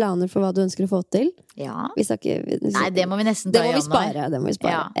liksom planer for hva du ønsker å få til? Ja. Nei, det må vi nesten ta igjen. Det må vi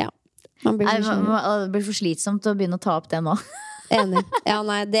spare. Ja. Det blir for slitsomt å begynne å ta opp det nå. Enig. Ja,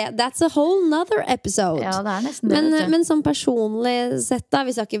 nei, that's a whole nother episode. Ja, det nesten det. Men sånn personlig sett da,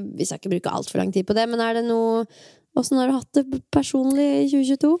 vi skal ikke bruke alt for lang tid på det, men det noe, hvordan har du hatt det personlig i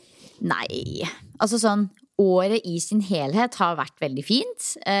 2022? Nei, altså sånn, året i sin helhet har vært veldig fint.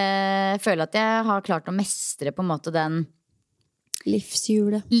 Føler at jeg har klart å mestre på en måte den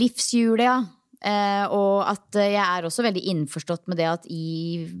livshjulet, ja. Og at jeg også veldig innforstått med det at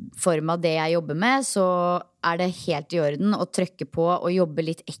i form av det jeg jobber med, så det helt i orden å trykke på og jobbe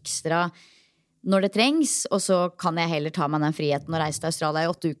litt ekstra når det trengs, og så kan jeg heller ta meg den friheten og reise til Australia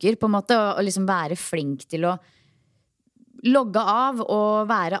i 8 uker på en måte, og liksom være flink til å logge av og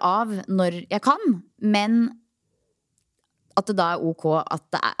være av når jeg kan, men at det da ok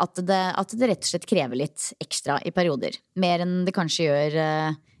at det rett og slett krever litt ekstra i perioder, mer enn det kanskje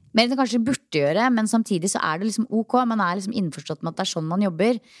burde gjøre, men samtidig så det liksom ok, man liksom innforstått med at det sånn man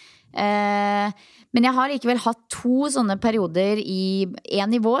jobber. Men jeg har likevel hatt 2 sånne perioder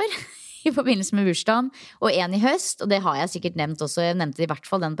en i vår, i forbindelse med bursdagen, og en i høst, og det har jeg sikkert nevnt også, jeg nevnte i hvert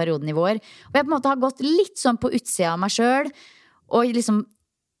fall den perioden i vår, og jeg på en måte har gått litt sånn på utsida av meg selv, og liksom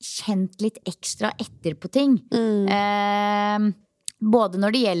kjent litt ekstra etter på ting. Både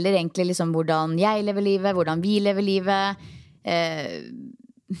når det gjelder egentlig liksom hvordan jeg lever livet, hvordan vi lever livet,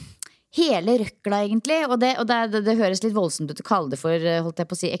 hele røkla egentlig, og det høres litt voldsomt ut å kalle det for, holdt jeg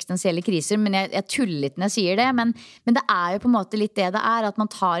på å si, eksistensielle kriser, men jeg tuller litt når jeg sier det, men det jo på en måte litt det at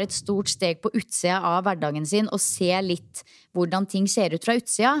man tar et stort steg på utsida av hverdagen sin, og ser litt hvordan ting ser ut fra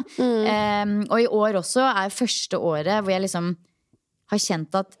utsida. Og i år også første året hvor jeg liksom har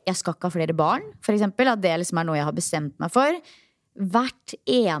kjent at jeg skal ikke ha flere barn, for eksempel, at det liksom noe jeg har bestemt meg for. Hvert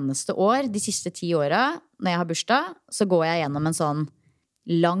eneste år, de siste 10 årene, når jeg har bursdag, så går jeg gjennom en sånn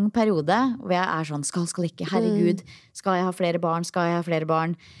lang periode hvor jeg sånn, skal ikke, herregud, skal jeg ha flere barn?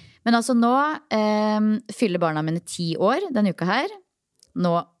 Men altså nå fyller barna mine 10 år denne uka her.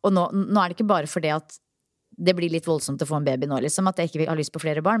 Nå det ikke bare fordi at det blir litt voldsomt å få en baby nå, liksom, at jeg ikke har lyst på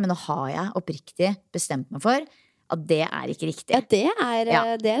flere barn, men nå har jeg oppriktig bestemt meg for at det ikke riktig. Ja,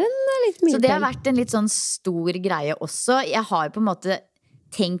 det en litt mye. Så det har vært en litt sånn stor greie også. Jeg har på en måte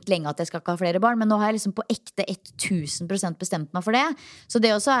tenkt lenge at jeg skal ikke ha flere barn, men nå har jeg liksom på ekte 1000% bestemt meg for det. Så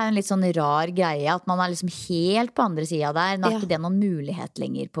det også en litt sånn rar greie, at man liksom helt på andre siden der. Nå ikke det noen mulighet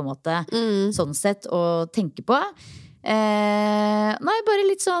lenger, på en måte, sånn sett, å tenke på. Nei, bare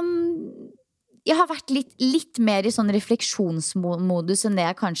litt sånn jeg har vært litt mer i sånn refleksjonsmodus enn det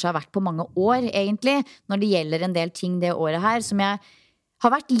jeg kanskje har vært på mange år, egentlig, når det gjelder en del ting det året her, som jeg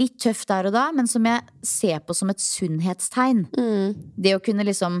har vært litt tøff der og da, men som jeg ser på som et sunnhetstegn. Det å kunne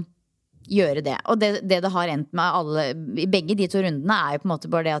liksom gjøre det. Og det har endt med i begge de 2 rundene jo på en måte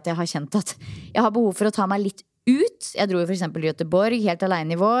bare det at jeg har kjent at jeg har behov for å ta meg litt ut. Jeg dro for eksempel i Göteborg helt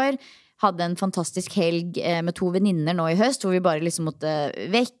alene i vår, hadde en fantastisk helg med 2 venninner nå i høst, hvor vi bare liksom måtte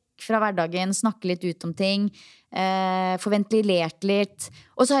vekk fra hverdagen, snakke litt ut om ting, forventilert litt,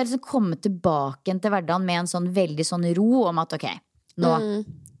 og så har jeg liksom kommet tilbake til hverdagen med en sånn veldig sånn ro om at ok, nå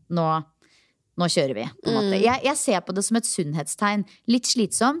kjører vi på en måte. Jeg ser på det som et sunnhetstegn, litt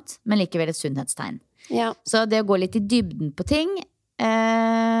slitsomt, men likevel et sunnhetstegn. Så det å gå litt i dybden på ting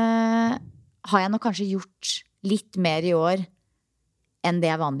har jeg nok kanskje gjort litt mer i år enn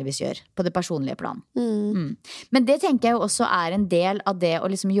det jeg vanligvis gjør på det personlige plan. Men det tenker jeg jo også en del av det å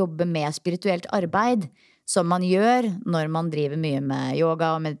liksom jobbe med spirituelt arbeid, som man gjør når man driver mye med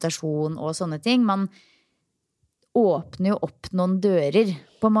yoga og meditasjon og sånne ting. Man åpner jo opp noen dører,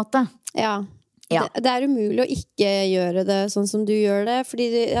 på en måte. Ja. Det umulig å ikke gjøre det sånn som du gjør det,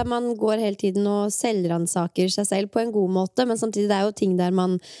 fordi man går hele tiden og selvransaker seg selv på en god måte, men samtidig det jo ting der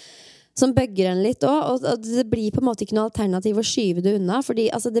som bøgger en litt også, og det blir på en måte ikke noe alternativ å skyve det unna, fordi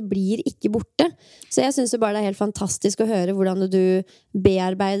altså, det blir ikke borte. Så jeg synes jo bare det helt fantastisk å høre hvordan du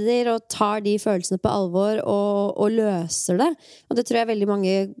bearbeider og tar de følelsene på alvor og løser det. Og det tror jeg veldig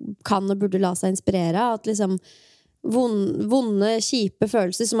mange kan og burde la seg inspirere av, at liksom vonde, kjipe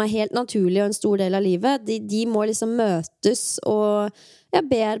følelser som helt naturlige og en stor del av livet, de må liksom møtes og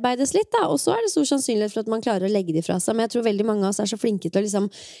bearbeides litt da, og så det stor sannsynlighet for at man klarer å legge de fra seg, men jeg tror veldig mange av oss så flinke til å liksom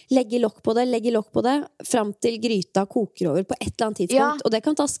legge lokk på det frem til gryta koker over på et eller annet tidspunkt, og det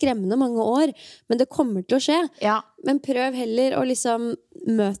kan ta skremmende mange år, men det kommer til å skje. Men prøv heller å liksom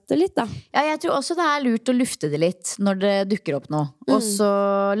møte litt da. Ja, jeg tror også det lurt å lufte det litt når det dukker opp noe, og så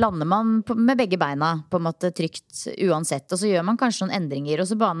lander man med begge beina på en måte trygt uansett, og så gjør man kanskje noen endringer,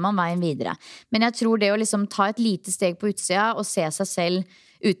 og så baner man veien videre. Men jeg tror det å liksom ta et lite steg på utsida og se seg selv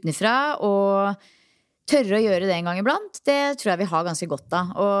utenfra og tørre å gjøre det en gang iblant, det tror jeg vi har ganske godt av.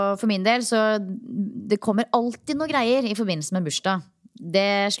 Og for min del så det kommer alltid noen greier i forbindelse med bursdag.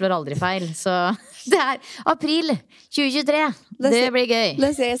 Det slår aldri feil. Så det april 2023. Det blir gøy. Det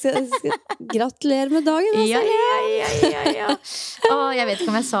ser jeg. Gratulerer med dagen, altså. Ja. Jeg vet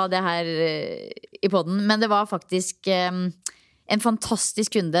ikke om jeg sa det her i podden, men det var faktisk en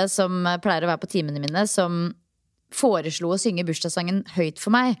fantastisk kunde som pleier å være på timene mine, som foreslo å synge bursdagssangen høyt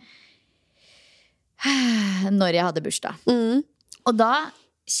for meg når jeg hadde bursdag. Og da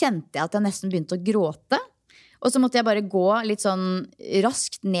kjente jeg at jeg nesten begynte å gråte. Og så måtte jeg bare gå litt sånn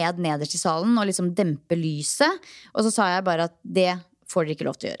raskt nederst i salen og liksom dempe lyset. Og så sa jeg bare at det får dere ikke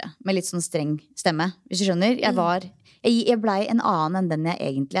lov til å gjøre. Med litt sånn streng stemme, hvis du skjønner. Jeg ble en annen enn den jeg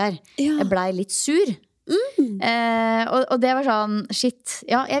egentlig er. Jeg ble litt sur. Og det var sånn, shit.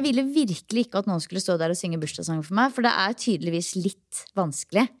 Ja, jeg ville virkelig ikke at noen skulle stå der og synge bursdagssang for meg. For det er tydeligvis litt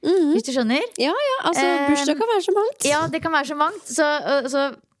vanskelig, hvis du skjønner. Ja, altså bursdag kan være så mangt. Ja, det kan være så mangt. Så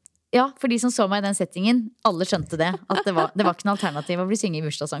ja, for de som så meg i den settingen, alle skjønte det. At det var ikke en alternativ å bli synge i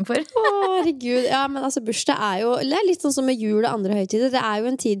bursdagssang for. Herregud, ja, men altså bursdag er jo det er litt sånn som med jul og andre høytider. Det er jo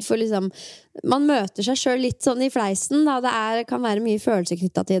en tid for liksom man møter seg selv litt sånn i fleisen da. Det kan være mye følelser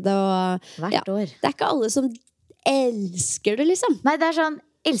knyttet til det Hvert år. Det er ikke alle som elsker det liksom. Nei, det er sånn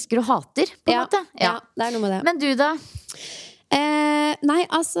elsker og hater på en måte. Ja, det er noe med det. Men du da? Nei,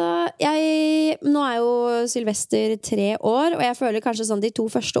 altså nå er jo Sylvester 3 år, og jeg føler kanskje sånn de 2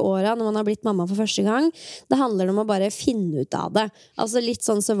 første årene når man har blitt mamma for første gang, det handler om å bare finne ut av det. Altså litt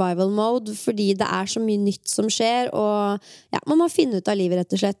sånn survival mode, fordi det er så mye nytt som skjer, og ja, man må finne ut av livet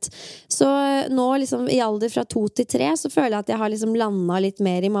rett og slett. Så nå liksom i alder fra 2 til 3 så føler jeg at jeg har liksom landet litt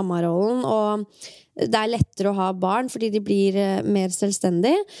mer i mammarollen, og det er lettere å ha barn fordi de blir mer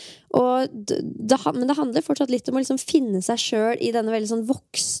selvstendige. Men det handler fortsatt litt om å liksom finne seg selv i denne veldig sånn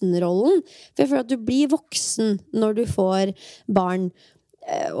voksenrollen. For jeg føler at du blir voksen når du får barn.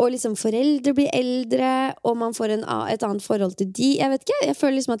 Og liksom foreldre blir eldre, og man får et annet forhold til de. Jeg vet ikke, jeg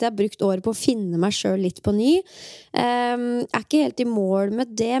føler liksom at jeg har brukt året på å finne meg selv litt på ny. Er ikke helt i mål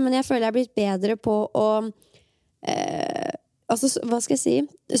med det, men jeg føler jeg har blitt bedre på å altså, hva skal jeg si?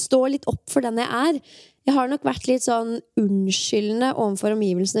 Stå litt opp for den jeg er. Jeg har nok vært litt sånn unnskyldende overfor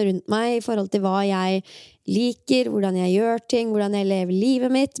omgivelsene rundt meg i forhold til hva jeg liker, hvordan jeg gjør ting, hvordan jeg lever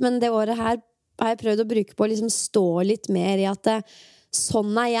livet mitt. Men det året her har jeg prøvd å bruke på å liksom stå litt mer i at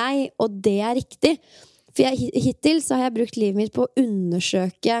sånn er jeg, og det er riktig. For hittil så har jeg brukt livet mitt på å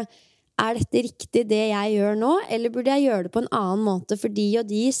undersøke er dette riktig det jeg gjør nå, eller burde jeg gjøre det på en annen måte, for de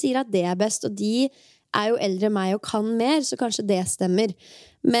og de sier at det er best, og de er jo eldre enn meg og kan mer, så kanskje det stemmer.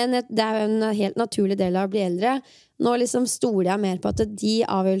 Men det er jo en helt naturlig del av å bli eldre. Nå liksom stoler jeg mer på at de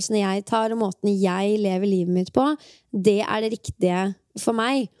avgjørelsene jeg tar, og måten jeg lever livet mitt på, det er det riktige for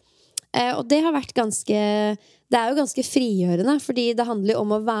meg. Og det har vært det er jo ganske frigjørende, fordi det handler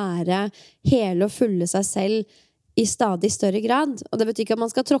om å være hele og fulle seg selv i stadig større grad. Og det betyr ikke at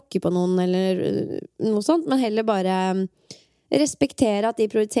man skal tråkke på noen eller noe sånt, men heller bare respektere at de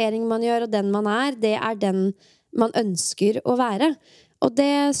prioriteringer man gjør, og den man er, det er den man ønsker å være. Og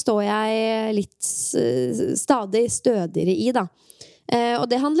det står jeg litt stadig stødigere i, da. Og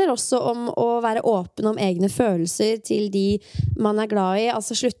det handler også om å være åpen om egne følelser til de man er glad i.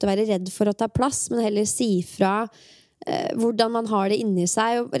 Altså slutte å være redd for å ta plass, men heller si fra hvordan man har det inni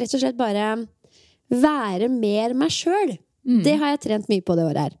seg, og rett og slett bare være mer meg selv. Det har jeg trent mye på det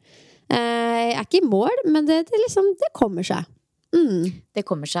året her. Jeg er ikke i mål, men det kommer seg. Det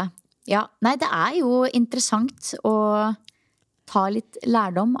kommer seg. Ja, nei, det er jo interessant å ta litt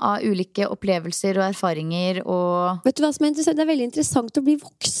lærdom av ulike opplevelser og erfaringer og vet du hva som er interessant? Det er veldig interessant å bli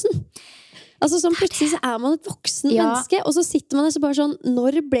voksen. Altså sånn plutselig så er man et voksen menneske, og så sitter man bare sånn,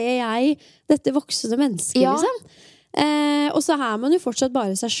 når ble jeg dette voksne mennesket, liksom? Og så er man jo fortsatt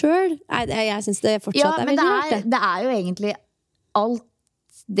bare seg selv. Nei, jeg synes det fortsatt er veldig rart. Det er jo egentlig alt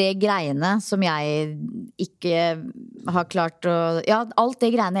det greiene som jeg ikke har klart å alt det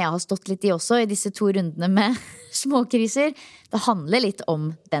greiene jeg har stått litt i også i disse 2 rundene med småkriser, det handler litt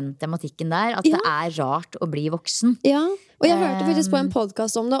om den tematikken der, at det er rart å bli voksen. Ja, og jeg hørte faktisk på en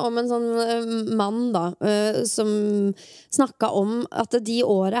podcast om det, om en sånn mann da, som snakket om at de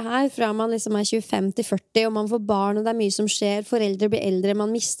årene her, fra man liksom er 25 til 40, og man får barn, og det er mye som skjer, foreldre blir eldre,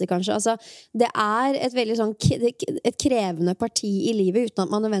 man mister kanskje, altså, det er et veldig sånn, et krevende parti i livet, uten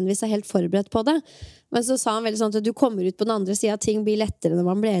at man nødvendigvis er helt forberedt på det. Men så sa han veldig sånn at du kommer ut på den andre siden, at ting blir lettere når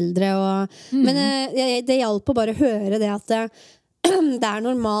man blir eldre, men det hjalp å bare høre det at det er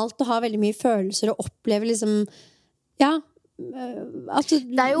normalt å ha veldig mye følelser og oppleve liksom, det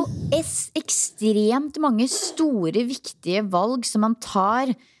er jo ekstremt mange store, viktige valg som man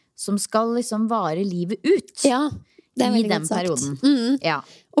tar, som skal liksom vare livet ut. Ja, det er i den perioden. Ja.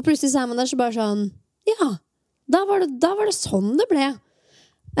 Og plutselig så er man der så bare sånn, da var det sånn det ble.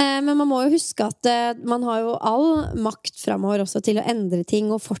 Men man må jo huske at man har jo all makt fremover også til å endre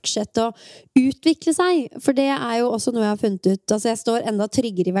ting og fortsette å utvikle seg. For det jo også noe jeg har funnet ut. Altså jeg står enda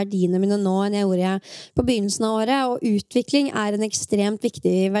tryggere i verdiene mine nå enn jeg gjorde på begynnelsen av året. Og utvikling en ekstremt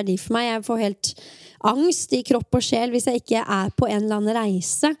viktig verdi for meg. Jeg får helt angst i kropp og sjel hvis jeg ikke på en eller annen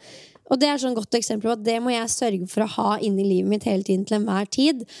reise. Og det sånn godt eksempel på at det må jeg sørge for å ha inne i livet mitt hele tiden til enhver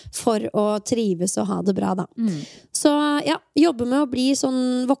tid for å trives og ha det bra da. Så ja, jobbe med å bli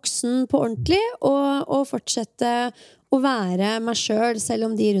sånn voksen på ordentlig og fortsette å være meg selv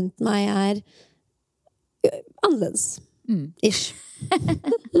om de rundt meg annerledes. Ish.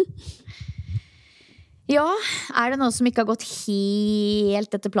 Ja, det noe som ikke har gått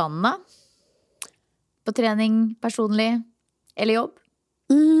helt etter planen da? På trening, personlig eller jobb?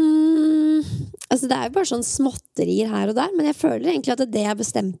 Altså det jo bare sånn småtterier her og der, men jeg føler egentlig at det jeg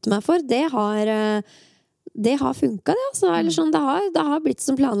bestemte meg for, det har funket det, altså. Eller sånn, det har blitt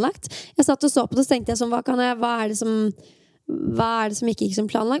som planlagt. Jeg satt og så på det, så tenkte jeg sånn, hva det som ikke gikk som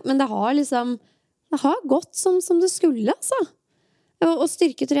planlagt? Men det har gått som det skulle, altså. Og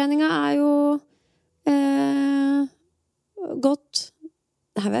styrketreninga jo gått.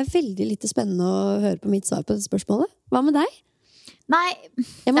 Det her veldig lite spennende å høre på mitt svar på det spørsmålet. Hva med deg? Nei,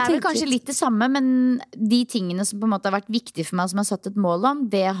 det vel kanskje litt det samme, men de tingene som på en måte har vært viktige for meg, som jeg har satt et mål om,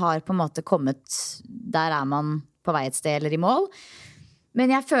 det har på en måte kommet, der man på vei et sted eller i mål.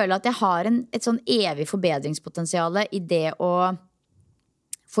 Men jeg føler at jeg har et sånn evig forbedringspotensiale i det å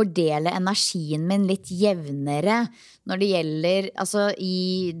fordele energien min litt jevnere når det gjelder, altså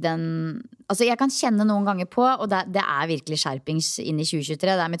jeg kan kjenne noen ganger på, og det virkelig skjerpings inn i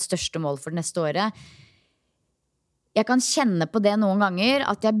 2023, det mitt største mål for det neste året. Jeg kan kjenne på det noen ganger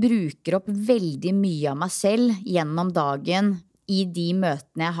at jeg bruker opp veldig mye av meg selv gjennom dagen i de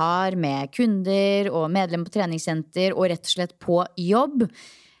møtene jeg har med kunder og medlemmer på treningssenter og rett og slett på jobb.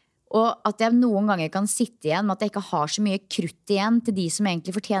 Og at jeg noen ganger kan sitte igjen med at jeg ikke har så mye krutt igjen til de som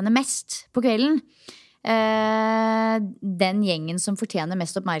egentlig fortjener mest på kvelden. Den gjengen som fortjener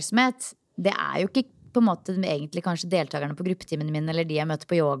mest oppmerksomhet, det jo ikke på en måte egentlig kanskje deltakerne på gruppetimene mine eller de jeg møter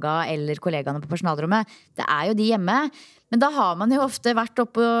på yoga eller kollegaene på personalrommet. Det jo de hjemme. Men da har man jo ofte vært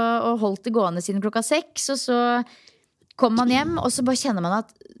oppe og holdt det gående siden 6, og så kommer man hjem, og så bare kjenner man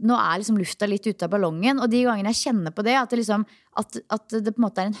at nå liksom lufta litt ute av ballongen. Og de gangene jeg kjenner på det, at det på en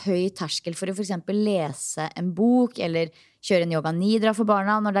måte en høy terskel for å for eksempel lese en bok eller kjøre en yoga nidra for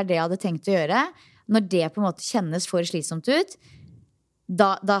barna, når det det jeg hadde tenkt å gjøre, når det på en måte kjennes for slitsomt ut,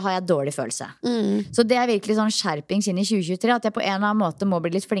 da har jeg dårlig følelse. Så det virkelig sånn skjerpings inn i 2023, at jeg på en eller annen måte må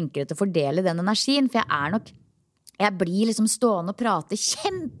bli litt flinkere til å fordele den energien, for jeg blir liksom stående og prate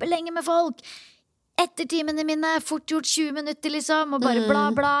kjempelenge med folk etter timene mine, fort gjort 20 minutter liksom, og bare bla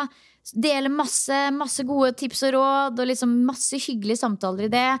bla, dele masse gode tips og råd, og liksom masse hyggelige samtaler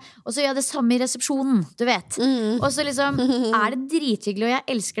i det, og så gjør jeg det samme i resepsjonen, du vet. Og så liksom det drithyggelig, og jeg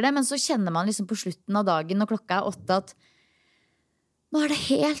elsker det, men så kjenner man liksom på slutten av dagen, når klokka 8, at nå det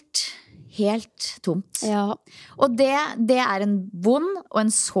helt tomt. Ja. Og det en vond og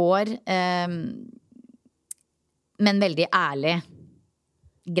en sår, men veldig ærlig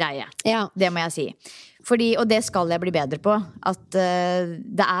greie. Ja. Det må jeg si. Og det skal jeg bli bedre på. At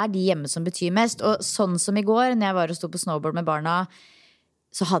det de hjemme som betyr mest. Og sånn som i går, når jeg var og stod på snowboard med barna,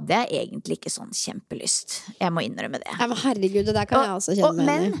 så hadde jeg egentlig ikke sånn kjempelyst. Jeg må innrømme det. Ja, men herregud, det der kan jeg også kjenne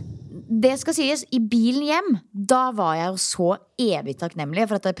meg igjen i. Det skal sies, i bilen hjem, da var jeg jo så evig takknemlig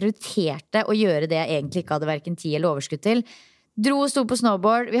for at jeg prioriterte å gjøre det jeg egentlig ikke hadde hverken tid eller overskudd til. Dro og stod på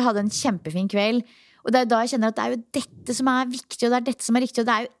snowboard, vi hadde en kjempefin kveld, og det da jeg kjenner at det jo dette som viktig, og det dette som riktig, og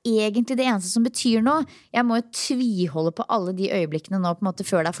det jo egentlig det eneste som betyr noe. Jeg må jo tviholde på alle de øyeblikkene nå på en måte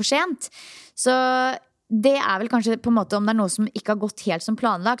før det for sent. Så det vel kanskje på en måte, om det noe som ikke har gått helt som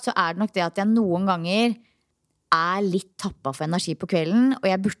planlagt, så det nok det at jeg noen ganger litt tappet for energi på kvelden, og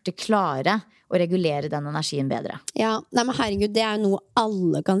jeg burde klare å regulere den energien bedre. Ja, nei, men herregud, det jo noe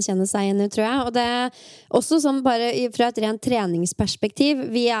alle kan kjenne seg igjen i, tror jeg. Og det også sånn bare fra et rent treningsperspektiv,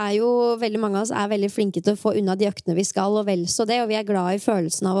 vi jo, veldig mange av oss veldig flinke til å få unna de øktene vi skal, og vel så det, og vi glad i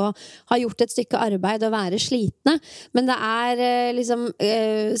følelsen av å ha gjort et stykke arbeid og være slitne. Men det liksom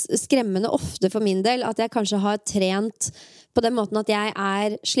skremmende ofte for min del at jeg kanskje har trent på den måten at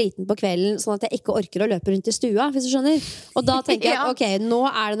jeg sliten på kvelden, sånn at jeg ikke orker å løpe rundt i stua, hvis du skjønner. Og da tenker jeg, ok, nå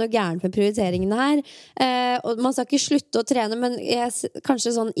det noe gærent med prioriteringene her. Og man skal ikke slutte å trene, men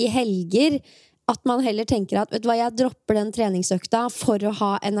kanskje sånn i helger at man heller tenker at vet du hva, jeg dropper den treningsøkta for å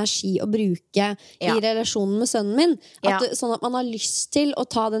ha energi å bruke i relasjonen med sønnen min. Sånn at man har lyst til å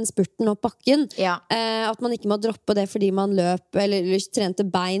ta den spurten opp bakken. At man ikke må droppe det fordi man løp eller trente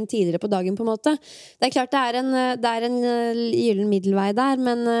bein tidligere på dagen på en måte. Det er klart det er en gyllen middelvei der,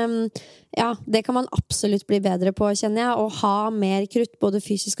 men det kan man absolutt bli bedre på, kjenner jeg, å ha mer krutt både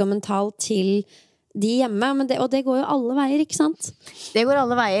fysisk og mentalt til de hjemme, og det går jo alle veier, ikke sant? Det går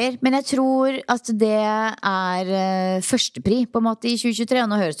alle veier, men jeg tror at det er førstepri på en måte i 2023, og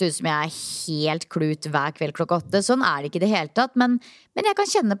nå høres det ut som jeg er helt klut hver kveld klokka 8, sånn er det ikke det hele tatt, men jeg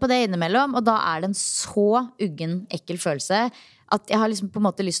kan kjenne på det innimellom, og da er det en så uggen, ekkel følelse, at jeg har liksom på en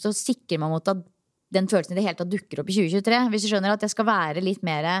måte lyst til å sikre meg mot at den følelsen i det hele tatt dukker opp i 2023, hvis du skjønner at jeg skal være litt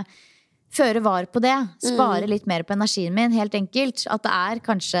mer føre var på det, spare litt mer på energien min, helt enkelt. At det er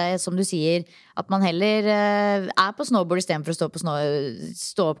kanskje, som du sier, at man heller er på snowboard i stedet for å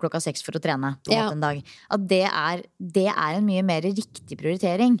stå opp klokka 6 for å trene på en dag. At det er en mye mer riktig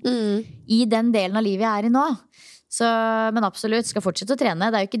prioritering i den delen av livet jeg er i nå. Så, men absolutt, skal fortsette å trene,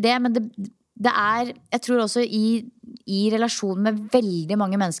 det er jo ikke det, men det er, jeg tror også i relasjon med veldig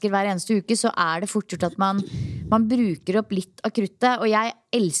mange mennesker hver eneste uke, så er det fort gjort at man bruker opp litt av kruttet, og jeg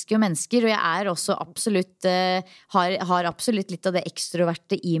elsker jo mennesker, og jeg er også absolutt har absolutt litt av det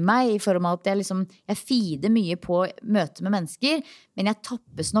ekstroverte i meg, i form av at jeg feeder mye på møte med mennesker, men jeg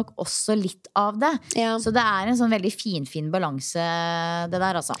tappes nok også litt av det. Så det er en sånn veldig fin balanse, det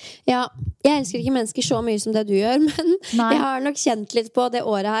der altså. Ja, jeg elsker ikke mennesker så mye som det du gjør, men jeg har nok kjent litt på det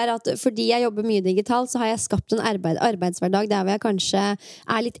året her, at fordi jeg jobber mye digitalt, så har jeg skapt en arbeidshverdag der hvor jeg kanskje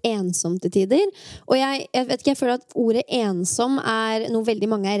er litt ensom til tider, og jeg vet ikke, jeg føler at ordet ensom er noe veldig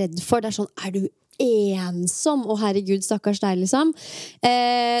mange er redd for. Det er sånn, er du ensom? Å herregud, stakkars deg liksom. Det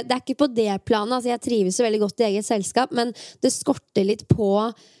er ikke på det planet, altså jeg trives jo veldig godt i eget selskap, men det skorter litt på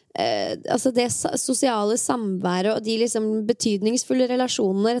altså det sosiale samværet og de liksom betydningsfulle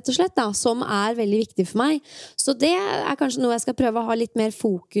relasjonene rett og slett da, som er veldig viktig for meg. Så det er kanskje noe jeg skal prøve å ha litt mer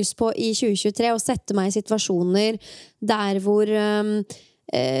fokus på i 2023, og sette meg i situasjoner der hvor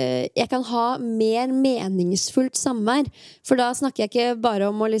jeg kan ha mer meningsfullt samvær. For da snakker jeg ikke bare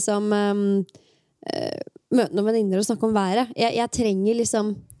om å liksom møte noen venninner og snakke om været. Jeg trenger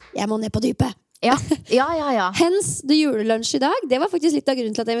liksom, jeg må ned på dypet. Ja. Hens det julelunsj i dag. Det var faktisk litt av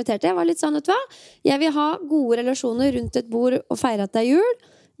grunnen til at jeg inviterte. Jeg var litt sånn, vet du hva? Jeg vil ha gode relasjoner rundt et bord og feire at det er jul.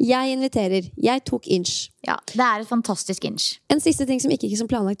 Jeg inviterer. Jeg tok inch. Ja, det er et fantastisk inch. En siste ting som ikke som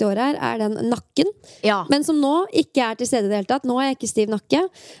planlagt i året her, er den nakken. Ja. Men som nå ikke er til stede i det hele tatt. Nå er jeg ikke stiv nakke.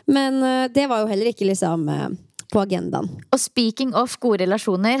 Men det var jo heller ikke liksom på agendaen. Og speaking of gode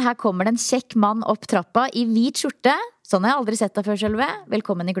relasjoner, her kommer det en kjekk mann opp trappa i hvit skjorte. Sånn har jeg aldri sett deg før, Sølve.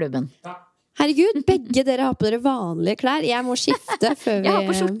 Velkommen i klubben. Takk. Herregud, begge dere har på dere vanlige klær. Jeg må skifte før vi... Jeg har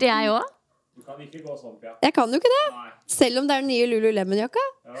på skjorte, jeg også. Du kan ikke gå sånn, Pia. Jeg kan jo ikke det. Nei. Selv om det er den nye Lululemon-jakka.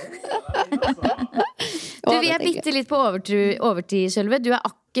 Du, vi er bitte litt på overtid, Sølve. Du er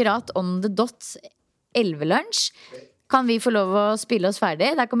akkurat on the dot 11-lunsj. Kan vi få lov å spille oss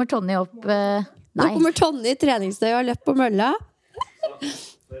ferdig? Der kommer Tonje opp... Nå kommer Tonje i treningstøy og har løpt på mølla.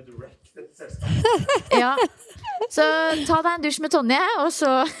 Ja. Så ta deg en dusj med Tonje, og så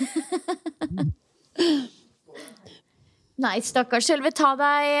Nei, stakkars Sølve, ta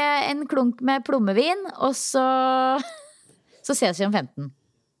deg en klunk med plommevin, og så ses vi om 15.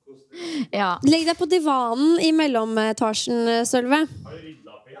 Ja. Legg deg på divanen i mellometasjen, Sølve. Har du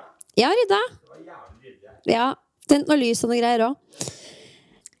rydda opp, ja? Jeg har rydda. Det var jævlig ryddig. Ja, tent noe lys og noe greier også.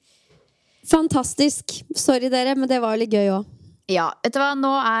 Fantastisk. Sorry dere, men det var litt gøy også. Ja, vet du hva,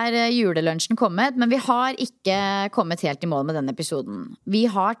 nå er julelunsjen kommet, men vi har ikke kommet helt i mål med denne episoden. Vi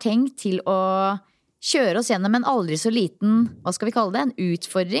har tenkt til å kjøre oss gjennom en aldri så liten, hva skal vi kalle det, en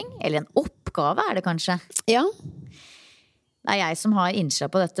utfordring? Eller en oppgave er det kanskje? Ja. Det er jeg som har innsja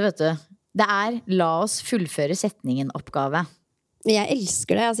på dette, vet du. Det er la oss fullføre setningen oppgave. Jeg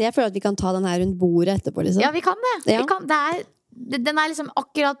elsker det, altså jeg føler at vi kan ta den her rundt bordet etterpå liksom. Ja, vi kan det. Ja. Den er liksom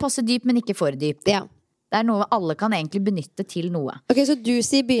akkurat passe dyp, men ikke for dyp. Ja. Det er noe alle kan egentlig benytte til noe. Ok, så du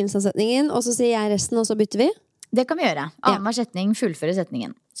sier begynnelsen av setningen, og så sier jeg resten, og så bytter vi? Det kan vi gjøre. Annenhver setning fullføre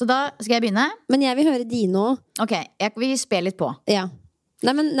setningen. Så da skal jeg begynne. Men jeg vil høre dine også. Ok, jeg vil spe litt på. Ja.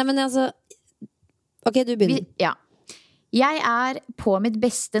 Nei, men altså... Ok, du begynner. Ja. Jeg er på mitt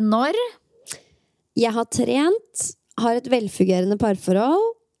beste når... Jeg har trent, har et velfungerende parforhold,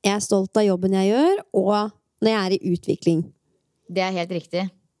 jeg er stolt av jobben jeg gjør, og når jeg er i utvikling. Det er helt riktig.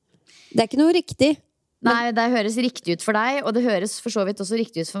 Det er ikke noe riktig. Nei, det høres riktig ut for deg, og det høres for så vidt også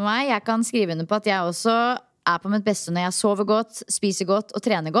riktig ut for meg. Jeg kan skrive under på at jeg også på mitt beste når jeg sover godt, spiser godt og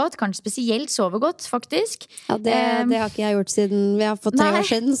trener godt. Kanskje spesielt sover godt, faktisk. Ja, det har ikke jeg gjort siden vi har fått 3 år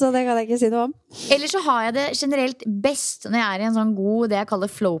siden, så det kan jeg ikke si noe om. Eller så har jeg det generelt best når jeg er i en sånn god, det jeg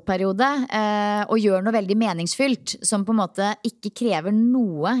kaller flow-periode, og gjør noe veldig meningsfylt, som på en måte ikke krever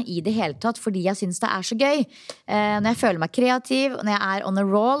noe i det hele tatt, fordi jeg synes det er så gøy. Når jeg føler meg kreativ, når jeg er on a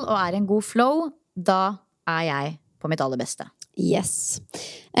roll og er i en god flow, da er jeg på mitt aller beste. Yes.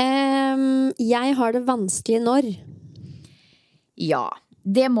 Jeg har det vanskelig når? Ja,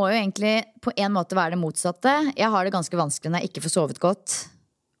 det må jo egentlig på en måte være det motsatte. Jeg har det ganske vanskelig når jeg ikke får sovet godt.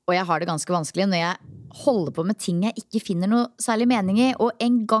 Og jeg har det ganske vanskelig når jeg holder på med ting jeg ikke finner noe særlig mening i. Og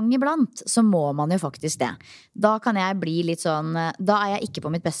en gang iblant så må man jo faktisk det. Da kan jeg bli litt sånn, da er jeg ikke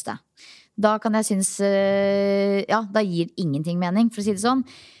på mitt beste. Da kan jeg synes, ja, da gir ingenting mening, for å si det sånn.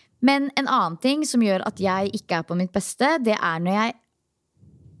 Men en annen ting som gjør at jeg ikke er på mitt beste, det er når jeg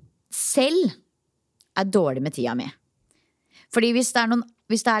selv er dårlig med tida mi. Fordi hvis det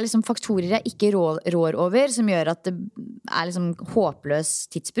er liksom faktorer jeg ikke rår over, som gjør at det er liksom håpløs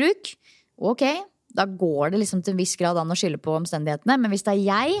tidsbruk, ok, da går det liksom til en viss grad an å skylde på omstendighetene. Men hvis det er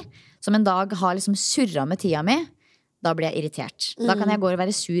jeg som en dag har liksom surret med tida mi, da blir jeg irritert. Da kan jeg gå og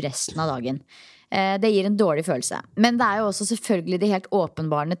være sur resten av dagen. Det gir en dårlig følelse. Men det er jo også selvfølgelig de helt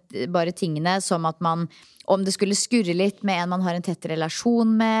åpenbare tingene, som at man, om det skulle skurre litt med en man har en tett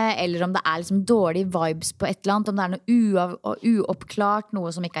relasjon med, eller om det er liksom dårlige vibes på et eller annet, om det er noe uoppklart,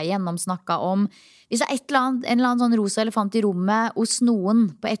 noe som ikke er gjennomsnakket om. Hvis det er en eller annen sånn rosa elefant i rommet hos noen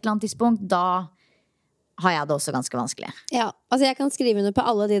på et eller annet tidspunkt, da har jeg det også ganske vanskelig. Ja, altså jeg kan skrive under på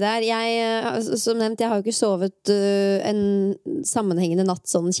alle de der. Som nevnt, jeg har jo ikke sovet en sammenhengende natt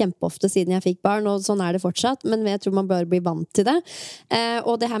sånn kjempeofte siden jeg fikk barn, og sånn er det fortsatt, men jeg tror man bør bli vant til det.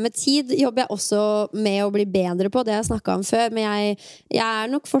 Og det her med tid jobber jeg også med å bli bedre på, det jeg snakket om før, men jeg er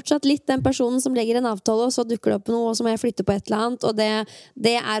nok fortsatt litt den personen som legger en avtale, og så dukker det opp noe, og så må jeg flytte på et eller annet, og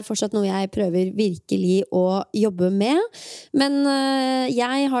det er fortsatt noe jeg prøver virkelig å jobbe med. Men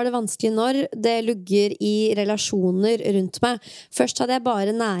jeg har det vanskelig når det lugger i relasjoner rundt meg. Først hadde jeg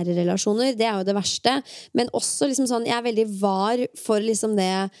bare nære relasjoner, det er jo det verste, men også liksom sånn, jeg er veldig var for liksom det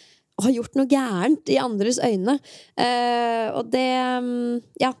å ha gjort noe gærent i andres øyne. Og det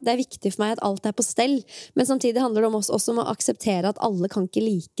er viktig for meg at alt er på stell, men samtidig handler det om også om å akseptere at alle kan ikke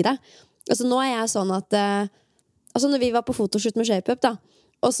like det. Altså nå er jeg sånn at når vi var på fotoshoot med Shape Up da,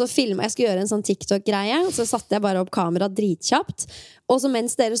 og så filmet, jeg skulle gjøre en sånn TikTok-greie, så satte jeg bare opp kamera dritkjapt, og så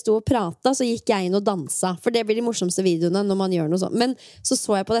mens dere sto og pratet, så gikk jeg inn og dansa, for det blir de morsomste videoene når man gjør noe sånt. Men så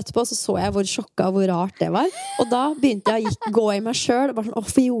jeg på det etterpå, så så jeg hvor sjokket og hvor rart det var, og da begynte jeg å gå i meg selv, og bare sånn,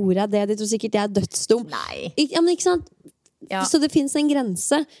 hvorfor gjorde jeg det? De tror sikkert jeg er dødsdum. Nei. Ja, men ikke sant? Ja. Så det finnes en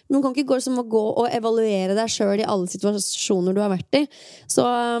grense. Man kan ikke gå som å gå og evaluere deg selv i alle situasjoner du har vært i. Så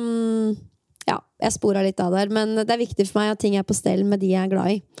ja, jeg sporet litt av der, men det er viktig for meg at ting er på stell med de jeg er glad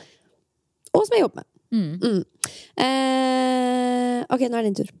i. Og som jeg jobber med. Ok, nå er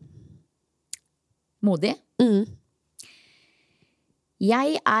det din tur. Modig?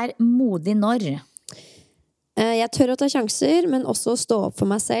 Jeg er modig når? Jeg tør å ta sjanser, men også stå opp for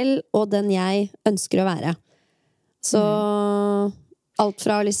meg selv og den jeg ønsker å være. Så alt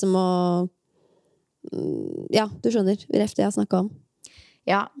fra liksom å ja, du skjønner rett det jeg snakket om.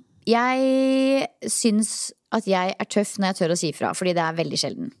 Ja, jeg synes at jeg er tøff når jeg tør å si fra, fordi det er veldig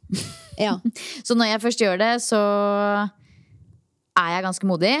sjelden. Ja. Så når jeg først gjør det, så er jeg ganske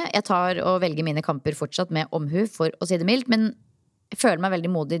modig. Jeg tar og velger mine kamper fortsatt med omhu, for å si det mildt, men jeg føler meg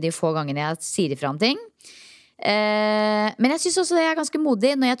veldig modig de få gangene jeg sier ifra om ting. Men jeg synes også det er ganske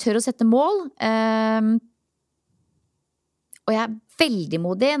modig når jeg tør å sette mål. Og jeg er veldig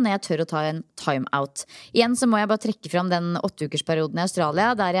modig når jeg tør å ta en time out. Igjen så må jeg bare trekke fram den 8-ukersperioden i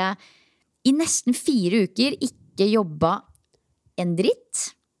Australia, der jeg i nesten 4 uker ikke jobbet en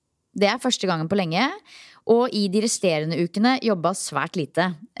dritt. Det er første gangen på lenge. Og i de resterende ukene jobbet svært lite.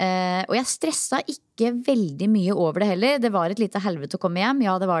 Og jeg stresset ikke veldig mye over det heller. Det var et lite helvete å komme hjem,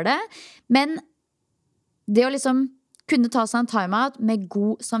 ja det var det. Men det å liksom kunne ta seg en timeout med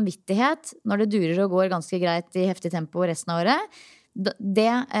god samvittighet når det durer og går ganske greit i heftig tempo resten av året,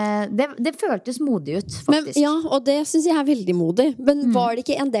 det føltes modig ut, faktisk. Men, ja, og det synes jeg er veldig modig. Men var det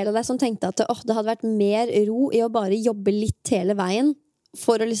ikke en del av deg som tenkte at det hadde vært mer ro i å bare jobbe litt hele veien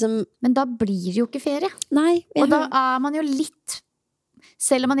for å liksom... Men da blir det jo ikke ferie. Nei. Og da er man jo litt...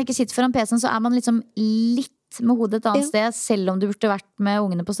 Selv om man ikke sitter foran PC-en, så er man liksom litt med hodet et annet sted, selv om du burde vært med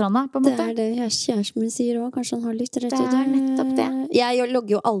ungene på stranda, på en måte. Det er det kjæresten min sier også. Kanskje han har litt rett i det. Det er nettopp det. Jeg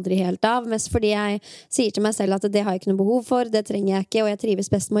logger jo aldri helt av, mest fordi jeg sier til meg selv at det har jeg ikke noe behov for, det trenger jeg ikke, og jeg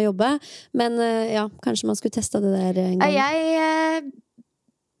trives best med å jobbe. Men ja, kanskje man skulle teste det der en gang. Jeg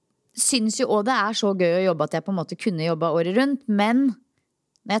synes jo også det så gøy å jobbe at jeg på en måte kunne jobbe året rundt, men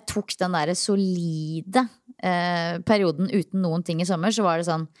når jeg tok den der solide perioden uten noen ting i sommer, så var det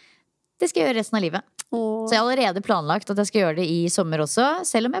sånn, det skal jeg gjøre resten av livet. Så jeg har allerede planlagt at jeg skal gjøre det i sommer også,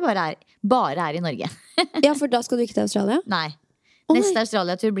 selv om jeg bare er i Norge. Ja, for da skal du ikke til Australia? Nei. Neste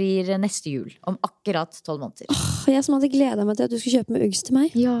Australia-tur blir neste jul, om akkurat 12 måneder. Jeg som hadde gledet meg til at du skulle kjøpe med Uggs til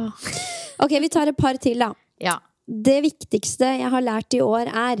meg. Ja. Ok, vi tar et par til da. Ja. Det viktigste jeg har lært i år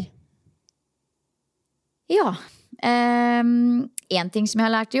Ja. En ting som jeg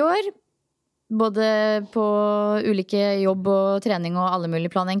har lært i år, både på ulike jobb og trening og alle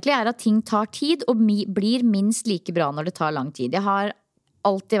mulige plan egentlig, at ting tar tid og blir minst like bra når det tar lang tid. Jeg har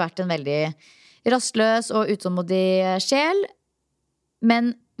alltid vært en veldig rastløs og utålmodig sjel,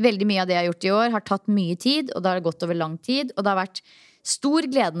 men veldig mye av det jeg har gjort i år har tatt mye tid, og det har gått over lang tid, og det har vært stor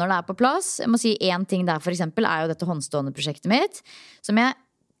glede når det på plass. Jeg må si en ting der for eksempel, jo dette håndstående prosjektet mitt, som jeg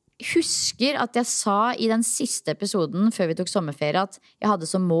husker at jeg sa i den siste episoden før vi tok sommerferie at jeg hadde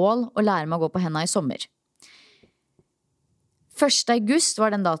som mål å lære meg å gå på hendene i sommer. 1. august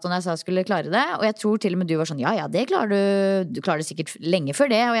var den datoen jeg sa jeg skulle klare det, og jeg tror til og med du var sånn, ja, det klarer du klarer det sikkert lenge før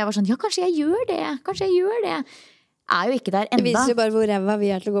det, og jeg var sånn, ja, kanskje jeg gjør det. Jo ikke der enda. Det viser jo bare hvor ræva vi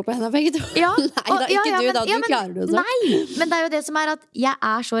til å gå på hendene begge to. Ja. Nei da, ikke du da, du klarer det også. Nei, men det jo det som at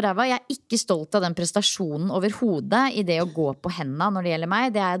jeg så ræva. Jeg ikke stolt av den prestasjonen overhodet i det å gå på hendene når det gjelder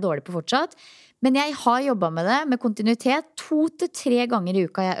meg. Det jeg dårlig på fortsatt. Men jeg har jobbet med det med kontinuitet 2 til 3 ganger i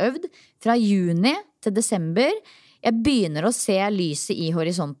uka jeg har øvd. Fra juni til desember. Jeg begynner å se lyset i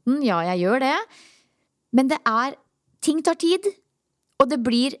horisonten. Ja, jeg gjør det. Men ting tar tid. Og det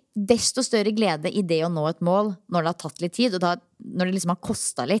blir desto større glede i det å nå et mål når det har tatt litt tid, og når det liksom har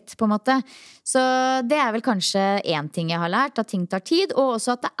kostet litt, på en måte. Så det vel kanskje en ting jeg har lært, at ting tar tid, og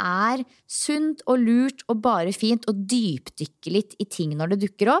også at det sunt og lurt og bare fint å dypdykke litt i ting når det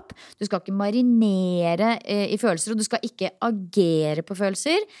dukker opp. Du skal ikke marinere i følelser, og du skal ikke agere på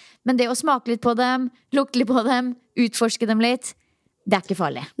følelser, men det å smake litt på dem, lukte litt på dem, utforske dem litt, det ikke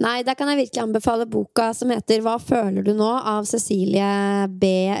farlig. Nei, der kan jeg virkelig anbefale boka som heter Hva føler du nå? Av Cecilie B.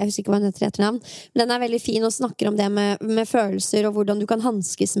 Jeg husker ikke hva hun heter i etternavn. Men den veldig fin og snakker om det med følelser og hvordan du kan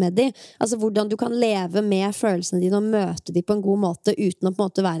hanskes med de. Altså hvordan du kan leve med følelsene dine og møte de på en god måte uten å på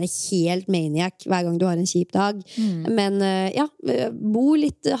en måte være helt maniac hver gang du har en kjip dag. Men ha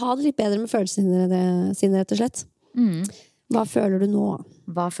det litt bedre med følelsene sine, rett og slett. Hva føler du nå?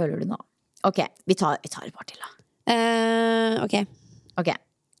 Hva føler du nå? Ok, vi tar et par til da. Ok,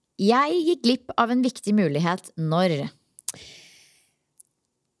 jeg gikk glipp av en viktig mulighet når?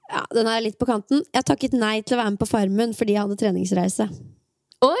 Ja, den litt på kanten. Jeg takket nei til å være med på Farmen fordi jeg hadde treningsreise.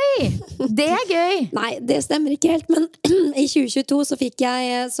 Oi, det gøy! Nei, det stemmer ikke helt, men i 2022 så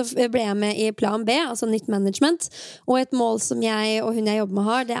ble jeg med i Plan B, altså nytt management, og et mål som jeg og hun jeg jobber med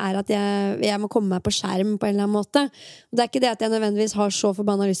har, det at jeg må komme meg på skjerm på en eller annen måte. Og det ikke det at jeg nødvendigvis har så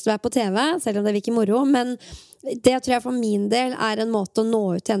forbanna lyst til å være på TV, selv om det virker moro, men det tror jeg for min del en måte å nå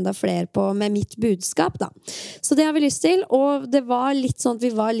ut til enda flere på med mitt budskap da. Så det har vi lyst til, og det var litt sånn at vi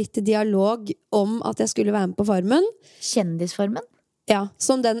var litt i dialog om at jeg skulle være med på Farmen. Kjendisformen? Ja,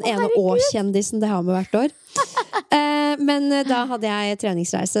 som den ene årskjendisen det har med hvert år. Men da hadde jeg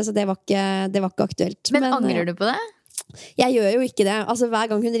treningsreise, så det var ikke aktuelt. Men angrer du på det? Jeg gjør jo ikke det. Altså hver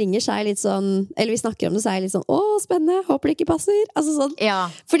gang hun ringer så jeg litt sånn, eller vi snakker om det, så jeg litt sånn, spennende, håper det ikke passer. Altså sånn. Ja,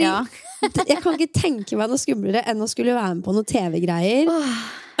 fordi jeg kan ikke tenke meg noe skumlere enn å skulle være med på noen TV-greier.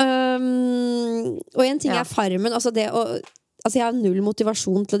 Og en ting Farmen, altså det å jeg har null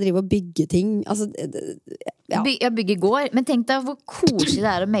motivasjon til å drive og bygge ting. Altså, bygge gård. Men tenk deg hvor koselig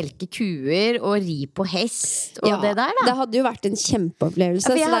det å melke kuer og ri på hest og det der da. Det hadde jo vært en kjempeopplevelse.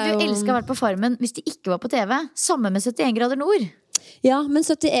 For jeg hadde jo elsket å være på Farmen hvis de ikke var på TV. Sammen med 71 grader nord. Ja, men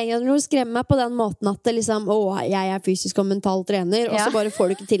 71 grader nord skremmer meg på den måten at det liksom, jeg fysisk og mental trener, og så bare får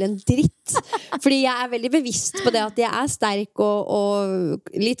du ikke til en dritt. Fordi jeg veldig bevisst på det at jeg sterk og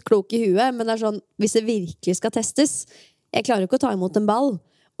litt klok i huet, men det sånn, hvis det virkelig skal testes, jeg klarer ikke å ta imot en ball.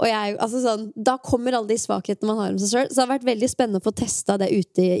 Og da kommer alle de svakhetene man har om seg selv. Så det har vært veldig spennende å få testet det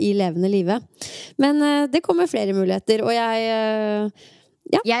ute i levende livet. Men det kommer flere muligheter. Og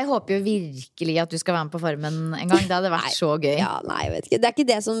jeg håper jo virkelig at du skal være med på Farmen en gang. Det hadde vært så gøy. Nei, jeg vet ikke. Det ikke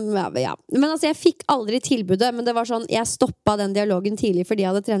det som Men altså, jeg fikk aldri tilbudet. Men det var sånn, jeg stoppet den dialogen tidlig fordi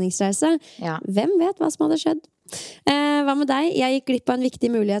jeg hadde treningsreise. Hvem vet hva som hadde skjedd? Hva med deg? Jeg gikk glipp av en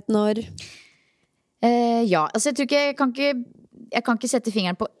viktig mulighet når... altså jeg tror ikke jeg kan ikke sette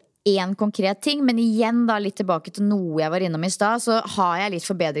fingeren på en konkret ting, men igjen da litt tilbake til noe jeg var innom i sted, så har jeg litt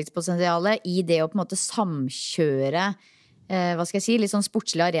forbedringspotensiale i det å på en måte samkjøre hva skal jeg si, litt sånn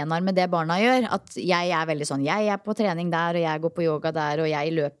sportslige arenaer med det barna gjør. At jeg veldig sånn, jeg på trening der, og jeg går på yoga der, og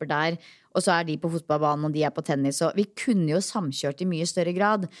jeg løper der. Og så de på fotballbanen, og de på tennis. Og vi kunne jo samkjørt i mye større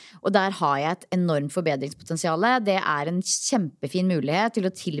grad. Og der har jeg et enormt forbedringspotensial. Det en kjempefin mulighet til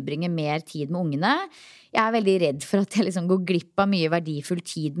å tilbringe mer tid med ungene. Jeg veldig redd for at jeg liksom går glipp av mye verdifull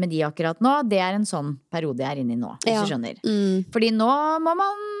tid med de akkurat nå. Det en sånn periode jeg inne i nå, hvis du skjønner. Fordi nå må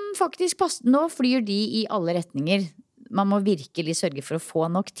man faktisk passe. Nå flyr de i alle retninger. Man må virkelig sørge for å få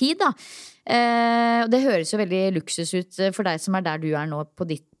nok tid, da. Det høres jo veldig luksus ut for deg som der du nå på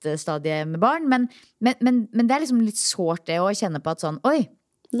ditt stadie med barn. Men det liksom litt sårt det å kjenne på at sånn, oi,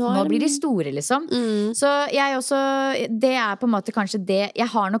 nå blir de store, liksom. Så jeg også, det på en måte kanskje det. Jeg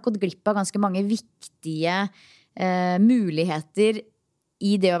har nok gått glipp av ganske mange viktige muligheter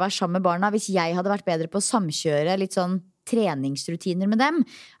i det å være sammen med barna. Hvis jeg hadde vært bedre på å samkjøre litt sånn treningsrutiner med dem.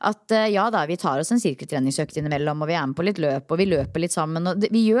 At ja da, vi tar oss en sirkeltreningsøkt innimellom, og vi med på litt løp, og vi løper litt sammen. Og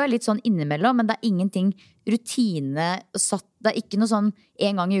vi gjør litt sånn innimellom, men det ingenting rutine satt. Det ikke noe sånn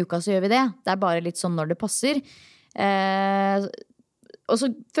en gang i uka så gjør vi det. Det bare litt sånn når det passer. Og så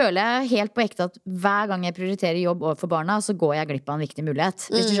føler jeg helt på ekte at hver gang jeg prioriterer jobb overfor barna, så går jeg glipp av en viktig mulighet,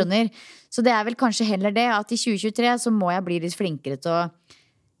 hvis du skjønner. Så det vel kanskje heller det, at i 2023 så må jeg bli litt flinkere til å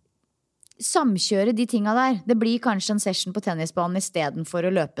samkjøre de tinga der. Det blir kanskje en session på tennisbanen i stedet for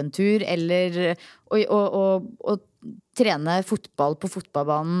å løpe en tur, eller å trene fotball på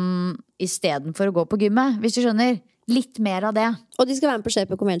fotballbanen i stedet for å gå på gymmet, hvis du skjønner. Litt mer av det. Og de skal være med på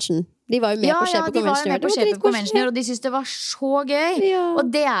Shape Convention. De var jo med på Shape Convention. Ja, de var med på Shape Convention, og de synes det var så gøy. Ja. Og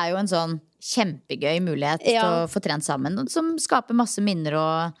det jo en sånn kjempegøy mulighet til å få trent sammen, som skaper masse minner,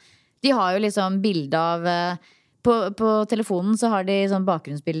 og de har jo liksom bilde av På telefonen så har de sånn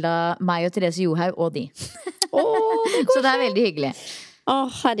bakgrunnsbilde av meg og Therese Johaug og de. Så det veldig hyggelig.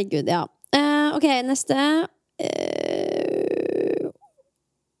 Herregud, ja. Ok, neste.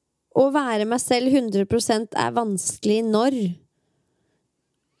 Å være meg selv 100% vanskelig når?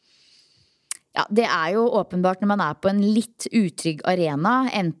 Ja, det jo åpenbart når man på en litt utrygg arena.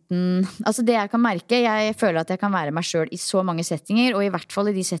 Enten, altså det jeg kan merke, jeg føler at jeg kan være meg selv i så mange settinger, og i hvert fall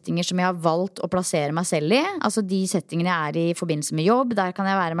i de settinger som jeg har valgt å plassere meg selv i. Altså de settingene jeg i forbindelse med jobb, der kan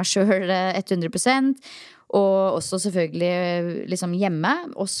jeg være meg selv 100%. Og også selvfølgelig liksom hjemme,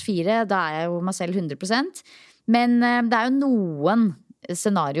 oss 4, da jeg jo meg selv 100%. Men det jo noen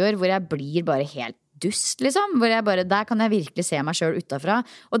scenarioer hvor jeg blir bare helt dust, liksom. Hvor jeg bare, der kan jeg virkelig se meg selv utenfra.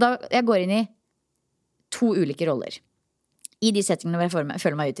 Og da jeg går inn i 2 ulike roller i de settingene hvor jeg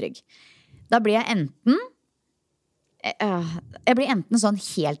føler meg utrygg. Da blir jeg enten sånn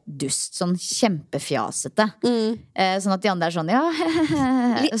helt dust, sånn kjempefjasete. Sånn at de andre sånn, ja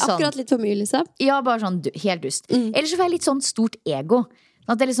sånn. Akkurat litt for mye, liksom. Ja, bare sånn helt dust. Eller så får jeg litt sånn stort ego.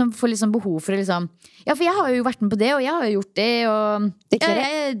 At jeg liksom får liksom behov for å liksom, ja, for jeg har jo vært med på det, og jeg har jo gjort det, og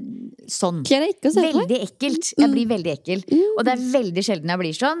sånn. Veldig ekkelt. Jeg blir veldig ekkel. Og det veldig sjelden jeg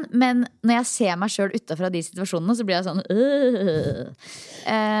blir sånn, men når jeg ser meg selv utenfra de situasjonene, så blir jeg sånn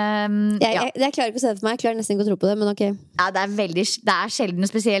jeg klarer ikke å se det for meg. Jeg klarer nesten ikke å tro på det, men ok. Ja, det sjelden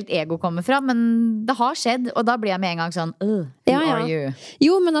spesielt ego kommer fra, men det har skjedd, og da blir jeg med en gang sånn who are you?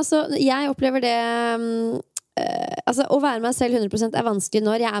 Jo, men altså, jeg opplever det altså, å være meg selv 100% vanskelig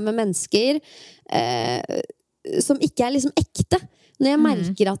når jeg med mennesker som ikke liksom ekte. Når jeg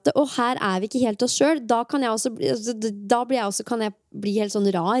merker at her vi ikke helt oss selv, da kan jeg også kan jeg bli helt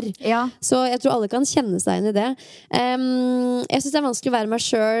sånn rar. Så jeg tror alle kan kjenne seg inn i det. Jeg synes det vanskelig å være meg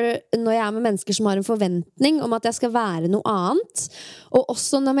selv når jeg med mennesker som har en forventning om at jeg skal være noe annet. Og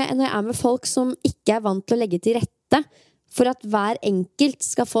også når jeg med folk som ikke vant til å legge til rette for at hver enkelt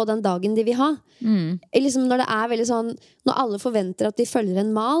skal få den dagen de vil ha. Liksom når det veldig sånn, når alle forventer at de følger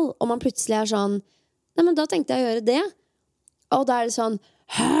en mal, og man plutselig sånn, nei, men da tenkte jeg å gjøre det. Og da det sånn,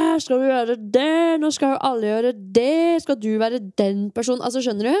 hæ, skal du gjøre det? Nå skal jo alle gjøre det. Skal du være den personen? Altså,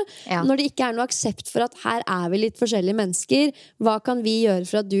 skjønner du? Ja. Når det ikke noe aksept for at her vi litt forskjellige mennesker, hva kan vi gjøre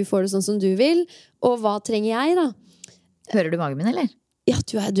for at du får det sånn som du vil? Og hva trenger jeg da? Hører du magen min, eller? Ja,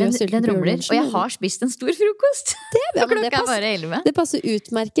 du den rumler, og jeg har spist en stor frokost. Klokka bare 11. Det passer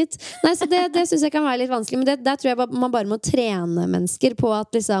utmerket. Nei, så det synes jeg kan være litt vanskelig, men der tror jeg man bare må trene mennesker på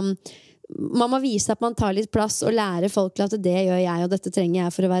at liksom, man må vise at man tar litt plass og lære folk til at det gjør jeg, og dette trenger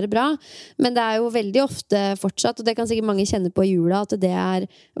jeg for å være bra. Men det jo veldig ofte fortsatt, og det kan sikkert mange kjenne på i jula, at det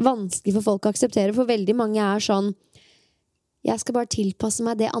vanskelig for folk å akseptere, for veldig mange sånn, jeg skal bare tilpasse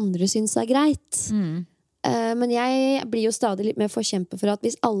meg det andre synes greit. Men jeg blir jo stadig litt mer forkjempe for at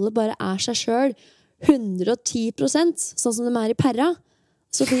hvis alle bare seg selv 110%, sånn som de i Perra,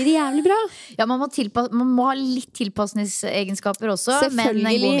 så blir det jævlig bra. Ja, man må ha litt tilpasningsegenskaper også.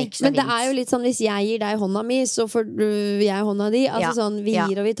 Selvfølgelig, men det er jo litt sånn, hvis jeg gir deg hånda mi, så får jeg hånda di. Altså sånn, vi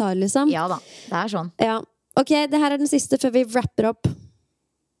gir og vi tar liksom. Ja da, det er sånn. Ja. Ok, det her er den siste før vi wrapper opp.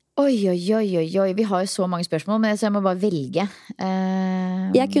 Oi, vi har jo så mange spørsmål, men så jeg må bare velge.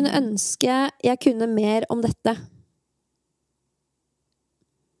 Jeg kunne ønske jeg kunne mer om dette.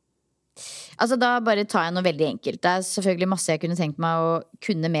 Altså da bare tar jeg noe veldig enkelt. Det er selvfølgelig masse jeg kunne tenkt meg å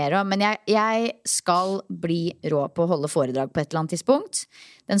kunne mer om, men jeg skal bli rå på å holde foredrag på et eller annet tidspunkt.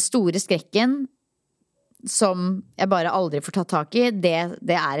 Den store skrekken som jeg bare aldri får tatt tak i, det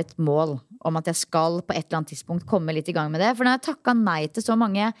er et mål om at jeg skal på et eller annet tidspunkt komme litt i gang med det. For når jeg takket nei til så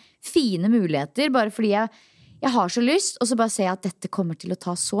mange fine muligheter, bare fordi jeg har så lyst, og så bare ser jeg at dette kommer til å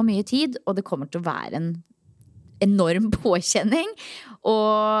ta så mye tid, og det kommer til å være en enorm påkjenning.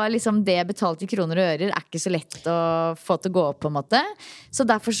 Og liksom det betalt i kroner og ører er ikke så lett å få til å gå opp på en måte. Så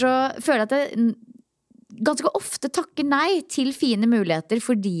derfor så føler jeg at jeg ganske ofte takker nei til fine muligheter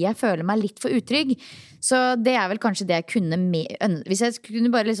fordi jeg føler meg litt for utrygg. Så det er vel kanskje det jeg kunne hvis jeg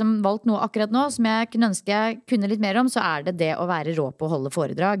kunne bare liksom valgt noe akkurat nå som jeg kunne ønske jeg kunne litt mer om, så er det å være rå på å holde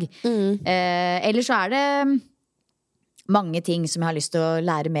foredrag. Eller så er det mange ting som jeg har lyst til å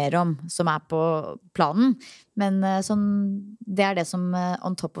lære mer om, som er på planen. Men sånn, det er det som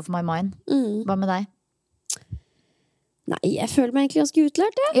on top of my mind. Hva med deg? Nei, jeg føler meg egentlig ganske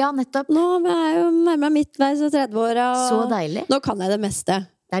utlært, jeg. Ja, nettopp. Nå er jeg jo nærmere midtveis av 30-åra. Så deilig. Nå kan jeg det meste.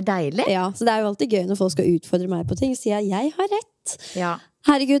 Det er deilig. Ja, så det er jo alltid gøy når folk skal utfordre meg på ting. Sier jeg har rett. Ja.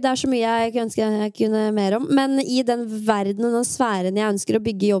 Herregud, det er så mye jeg ønsker jeg kunne mer om. Men i den verdenen og sfæren jeg ønsker å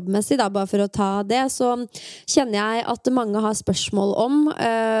bygge jobbmessig, da, bare for å ta det, så kjenner jeg at mange har spørsmål om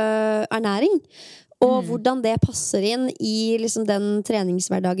ernæring. Og hvordan det passer inn i liksom den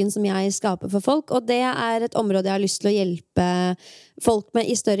treningshverdagen som jeg skaper for folk. Og det er et område jeg har lyst til å hjelpe folk med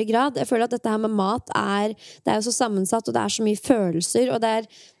i større grad. Jeg føler at dette her med mat det er jo så sammensatt, og det er så mye følelser, og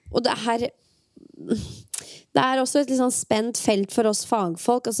det er også et litt sånn spent felt for oss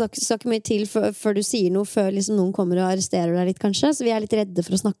fagfolk. Altså, det skal ikke mye til før du sier noe, før liksom noen kommer og arresterer deg litt, kanskje. Så vi er litt redde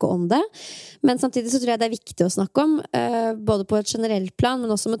for å snakke om det. Men samtidig så tror jeg det er viktig å snakke om, både på et generelt plan,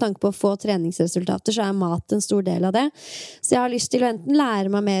 men også med tanke på å få treningsresultater, så er mat en stor del av det. Så jeg har lyst til å enten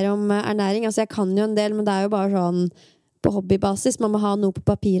lære meg mer om ernæring. Altså jeg kan jo en del, men det er jo bare sånn på hobbybasis, man må ha noe på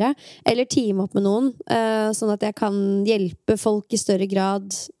papiret, eller teame opp med noen, sånn at jeg kan hjelpe folk i større grad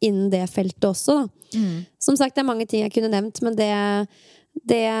innen det feltet også, da. Som sagt, det er mange ting jeg kunne nevnt, men det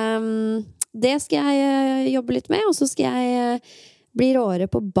skal jeg jobbe litt med, og så skal jeg bli råere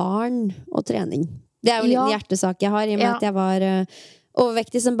på barn og trening. Det er jo en liten hjertesak jeg har, i og med at jeg var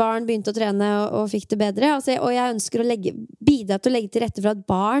overvektig som barn, begynte å trene og fikk det bedre. Altså, og jeg ønsker å bidra til å legge til rette for at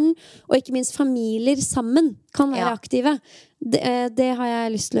barn, og ikke minst familier sammen, kan være aktive. Det har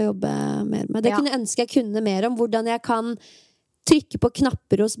jeg lyst til å jobbe mer med. Det kunne jeg ønske jeg kunne mer om, hvordan jeg kan trykke på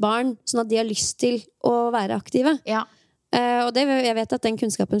knapper hos barn, sånn at de har lyst til å være aktive. Og jeg vet at den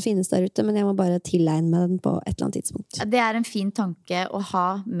kunnskapen finnes der ute, men jeg må bare tilegne meg den på et eller annet tidspunkt. Det er en fin tanke å ha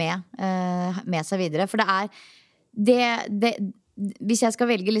med seg videre, for det er hvis jeg skal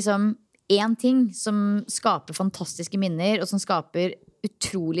velge liksom en ting som skaper fantastiske minner, og som skaper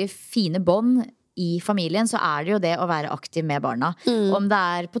utrolig fine bånd i familien, så er det jo det å være aktiv med barna. Om det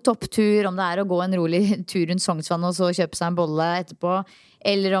er på topptur, om det er å gå en rolig tur rundt Sognsvann og så kjøpe seg en bolle etterpå,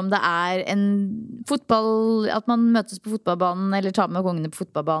 eller om det er en fotball, at man møtes på fotballbanen, eller tar med ungene på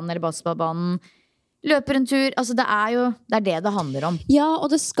fotballbanen eller basketballbanen, løper en tur, altså det er det handler om. Ja,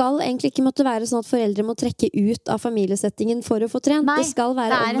 og det skal egentlig ikke måtte være sånn at foreldre må trekke ut av familiesettingen for å få trent. Nei, det skal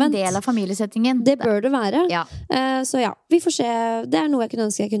være omvendt. Det er en del av familiesettingen. Det bør det være. Så ja, vi får se. Det er noe jeg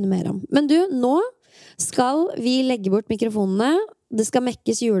kunne ønske jeg kunne mer om. Men du, nå skal vi legge bort mikrofonene. Det skal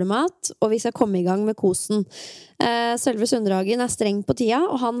mekkes julemat, og vi skal komme i gang med kosen. Sølve Sunddragen er streng på tida,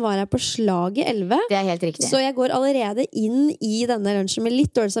 og han var her på slaget 11. Det er helt riktig. Så jeg går allerede inn i denne lunsjen med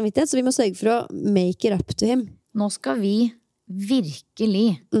litt dårlig samvittighet, så vi må sørge for å make it up to him. Nå skal vi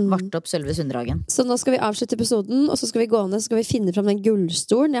virkelig varte opp Sølve Sunddragen. Så nå skal vi avslutte episoden, og så skal vi gå ned, så skal vi finne fram den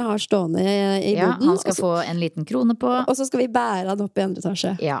gullstolen jeg har stående i boden. Han skal få en liten krone på. Og så skal vi bære han opp i andre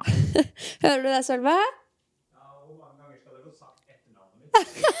etasje. Ja. Hører du det, Sølve?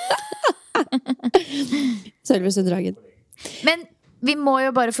 Sølve Sunddragen. Men vi må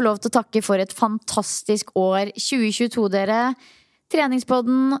jo bare få lov til å takke for et fantastisk år 2022, dere.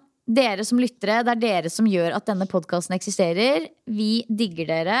 Treningspodden, dere som lyttere, det er dere som gjør at denne podcasten eksisterer. Vi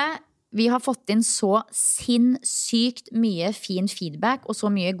digger dere. vi har fått inn så sinnssykt mye fin feedback og så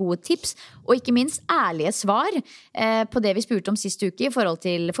mye gode tips, og ikke minst ærlige svar på det vi spurte om sist uke i forhold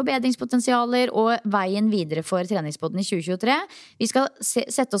til forbedringspotensialer og veien videre for treningspodden i 2023. Vi skal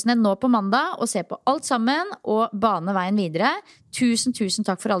sette oss ned nå på mandag og se på alt sammen og bane veien videre. Tusen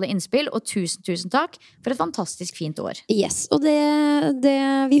takk for alle innspill, og tusen takk for et fantastisk fint år. Yes, og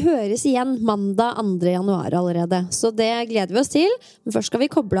vi høres igjen mandag 2. januar allerede, så det gleder vi oss til. Men først skal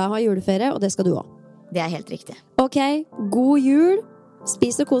vi koble av juleferie, og det skal du også. Det er helt riktig. Ok, god jul,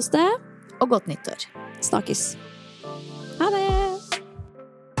 spis og kos deg. Og godt nyttår. Snakkes. Ha det!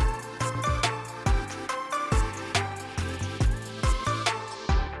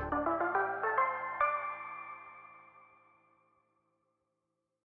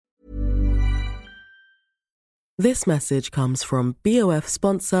 This message comes from BOF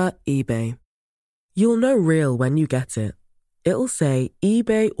sponsor eBay. You'll know real when you get it. It'll say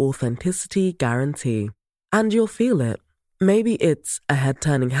eBay Authenticity Guarantee. And you'll feel it. Maybe it's a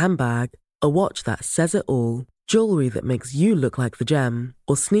head-turning handbag, a watch that says it all, jewelry that makes you look like the gem,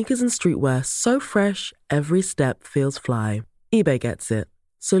 or sneakers and streetwear so fresh every step feels fly. eBay gets it.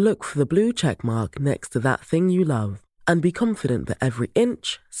 So look for the blue check mark next to that thing you love. And be confident that every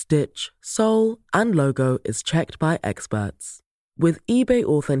inch, stitch, sole, and logo is checked by experts. With eBay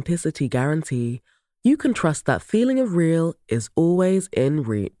Authenticity Guarantee, you can trust that feeling of real is always in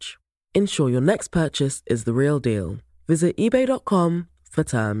reach. Ensure your next purchase is the real deal. Visit ebay.com for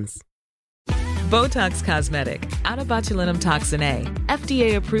terms. Botox Cosmetic, out of botulinum toxin A,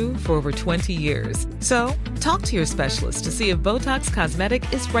 FDA approved for over 20 years. So, talk to your specialist to see if Botox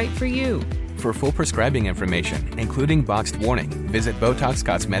Cosmetic is right for you. For full prescribing information, including boxed warning, visit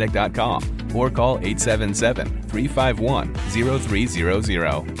BotoxCosmetic.com or call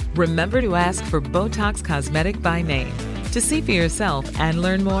 877-351-0300. Remember to ask for Botox Cosmetic by name. To see for yourself and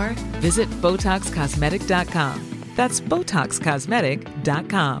learn more, visit BotoxCosmetic.com. That's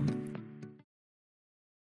BotoxCosmetic.com.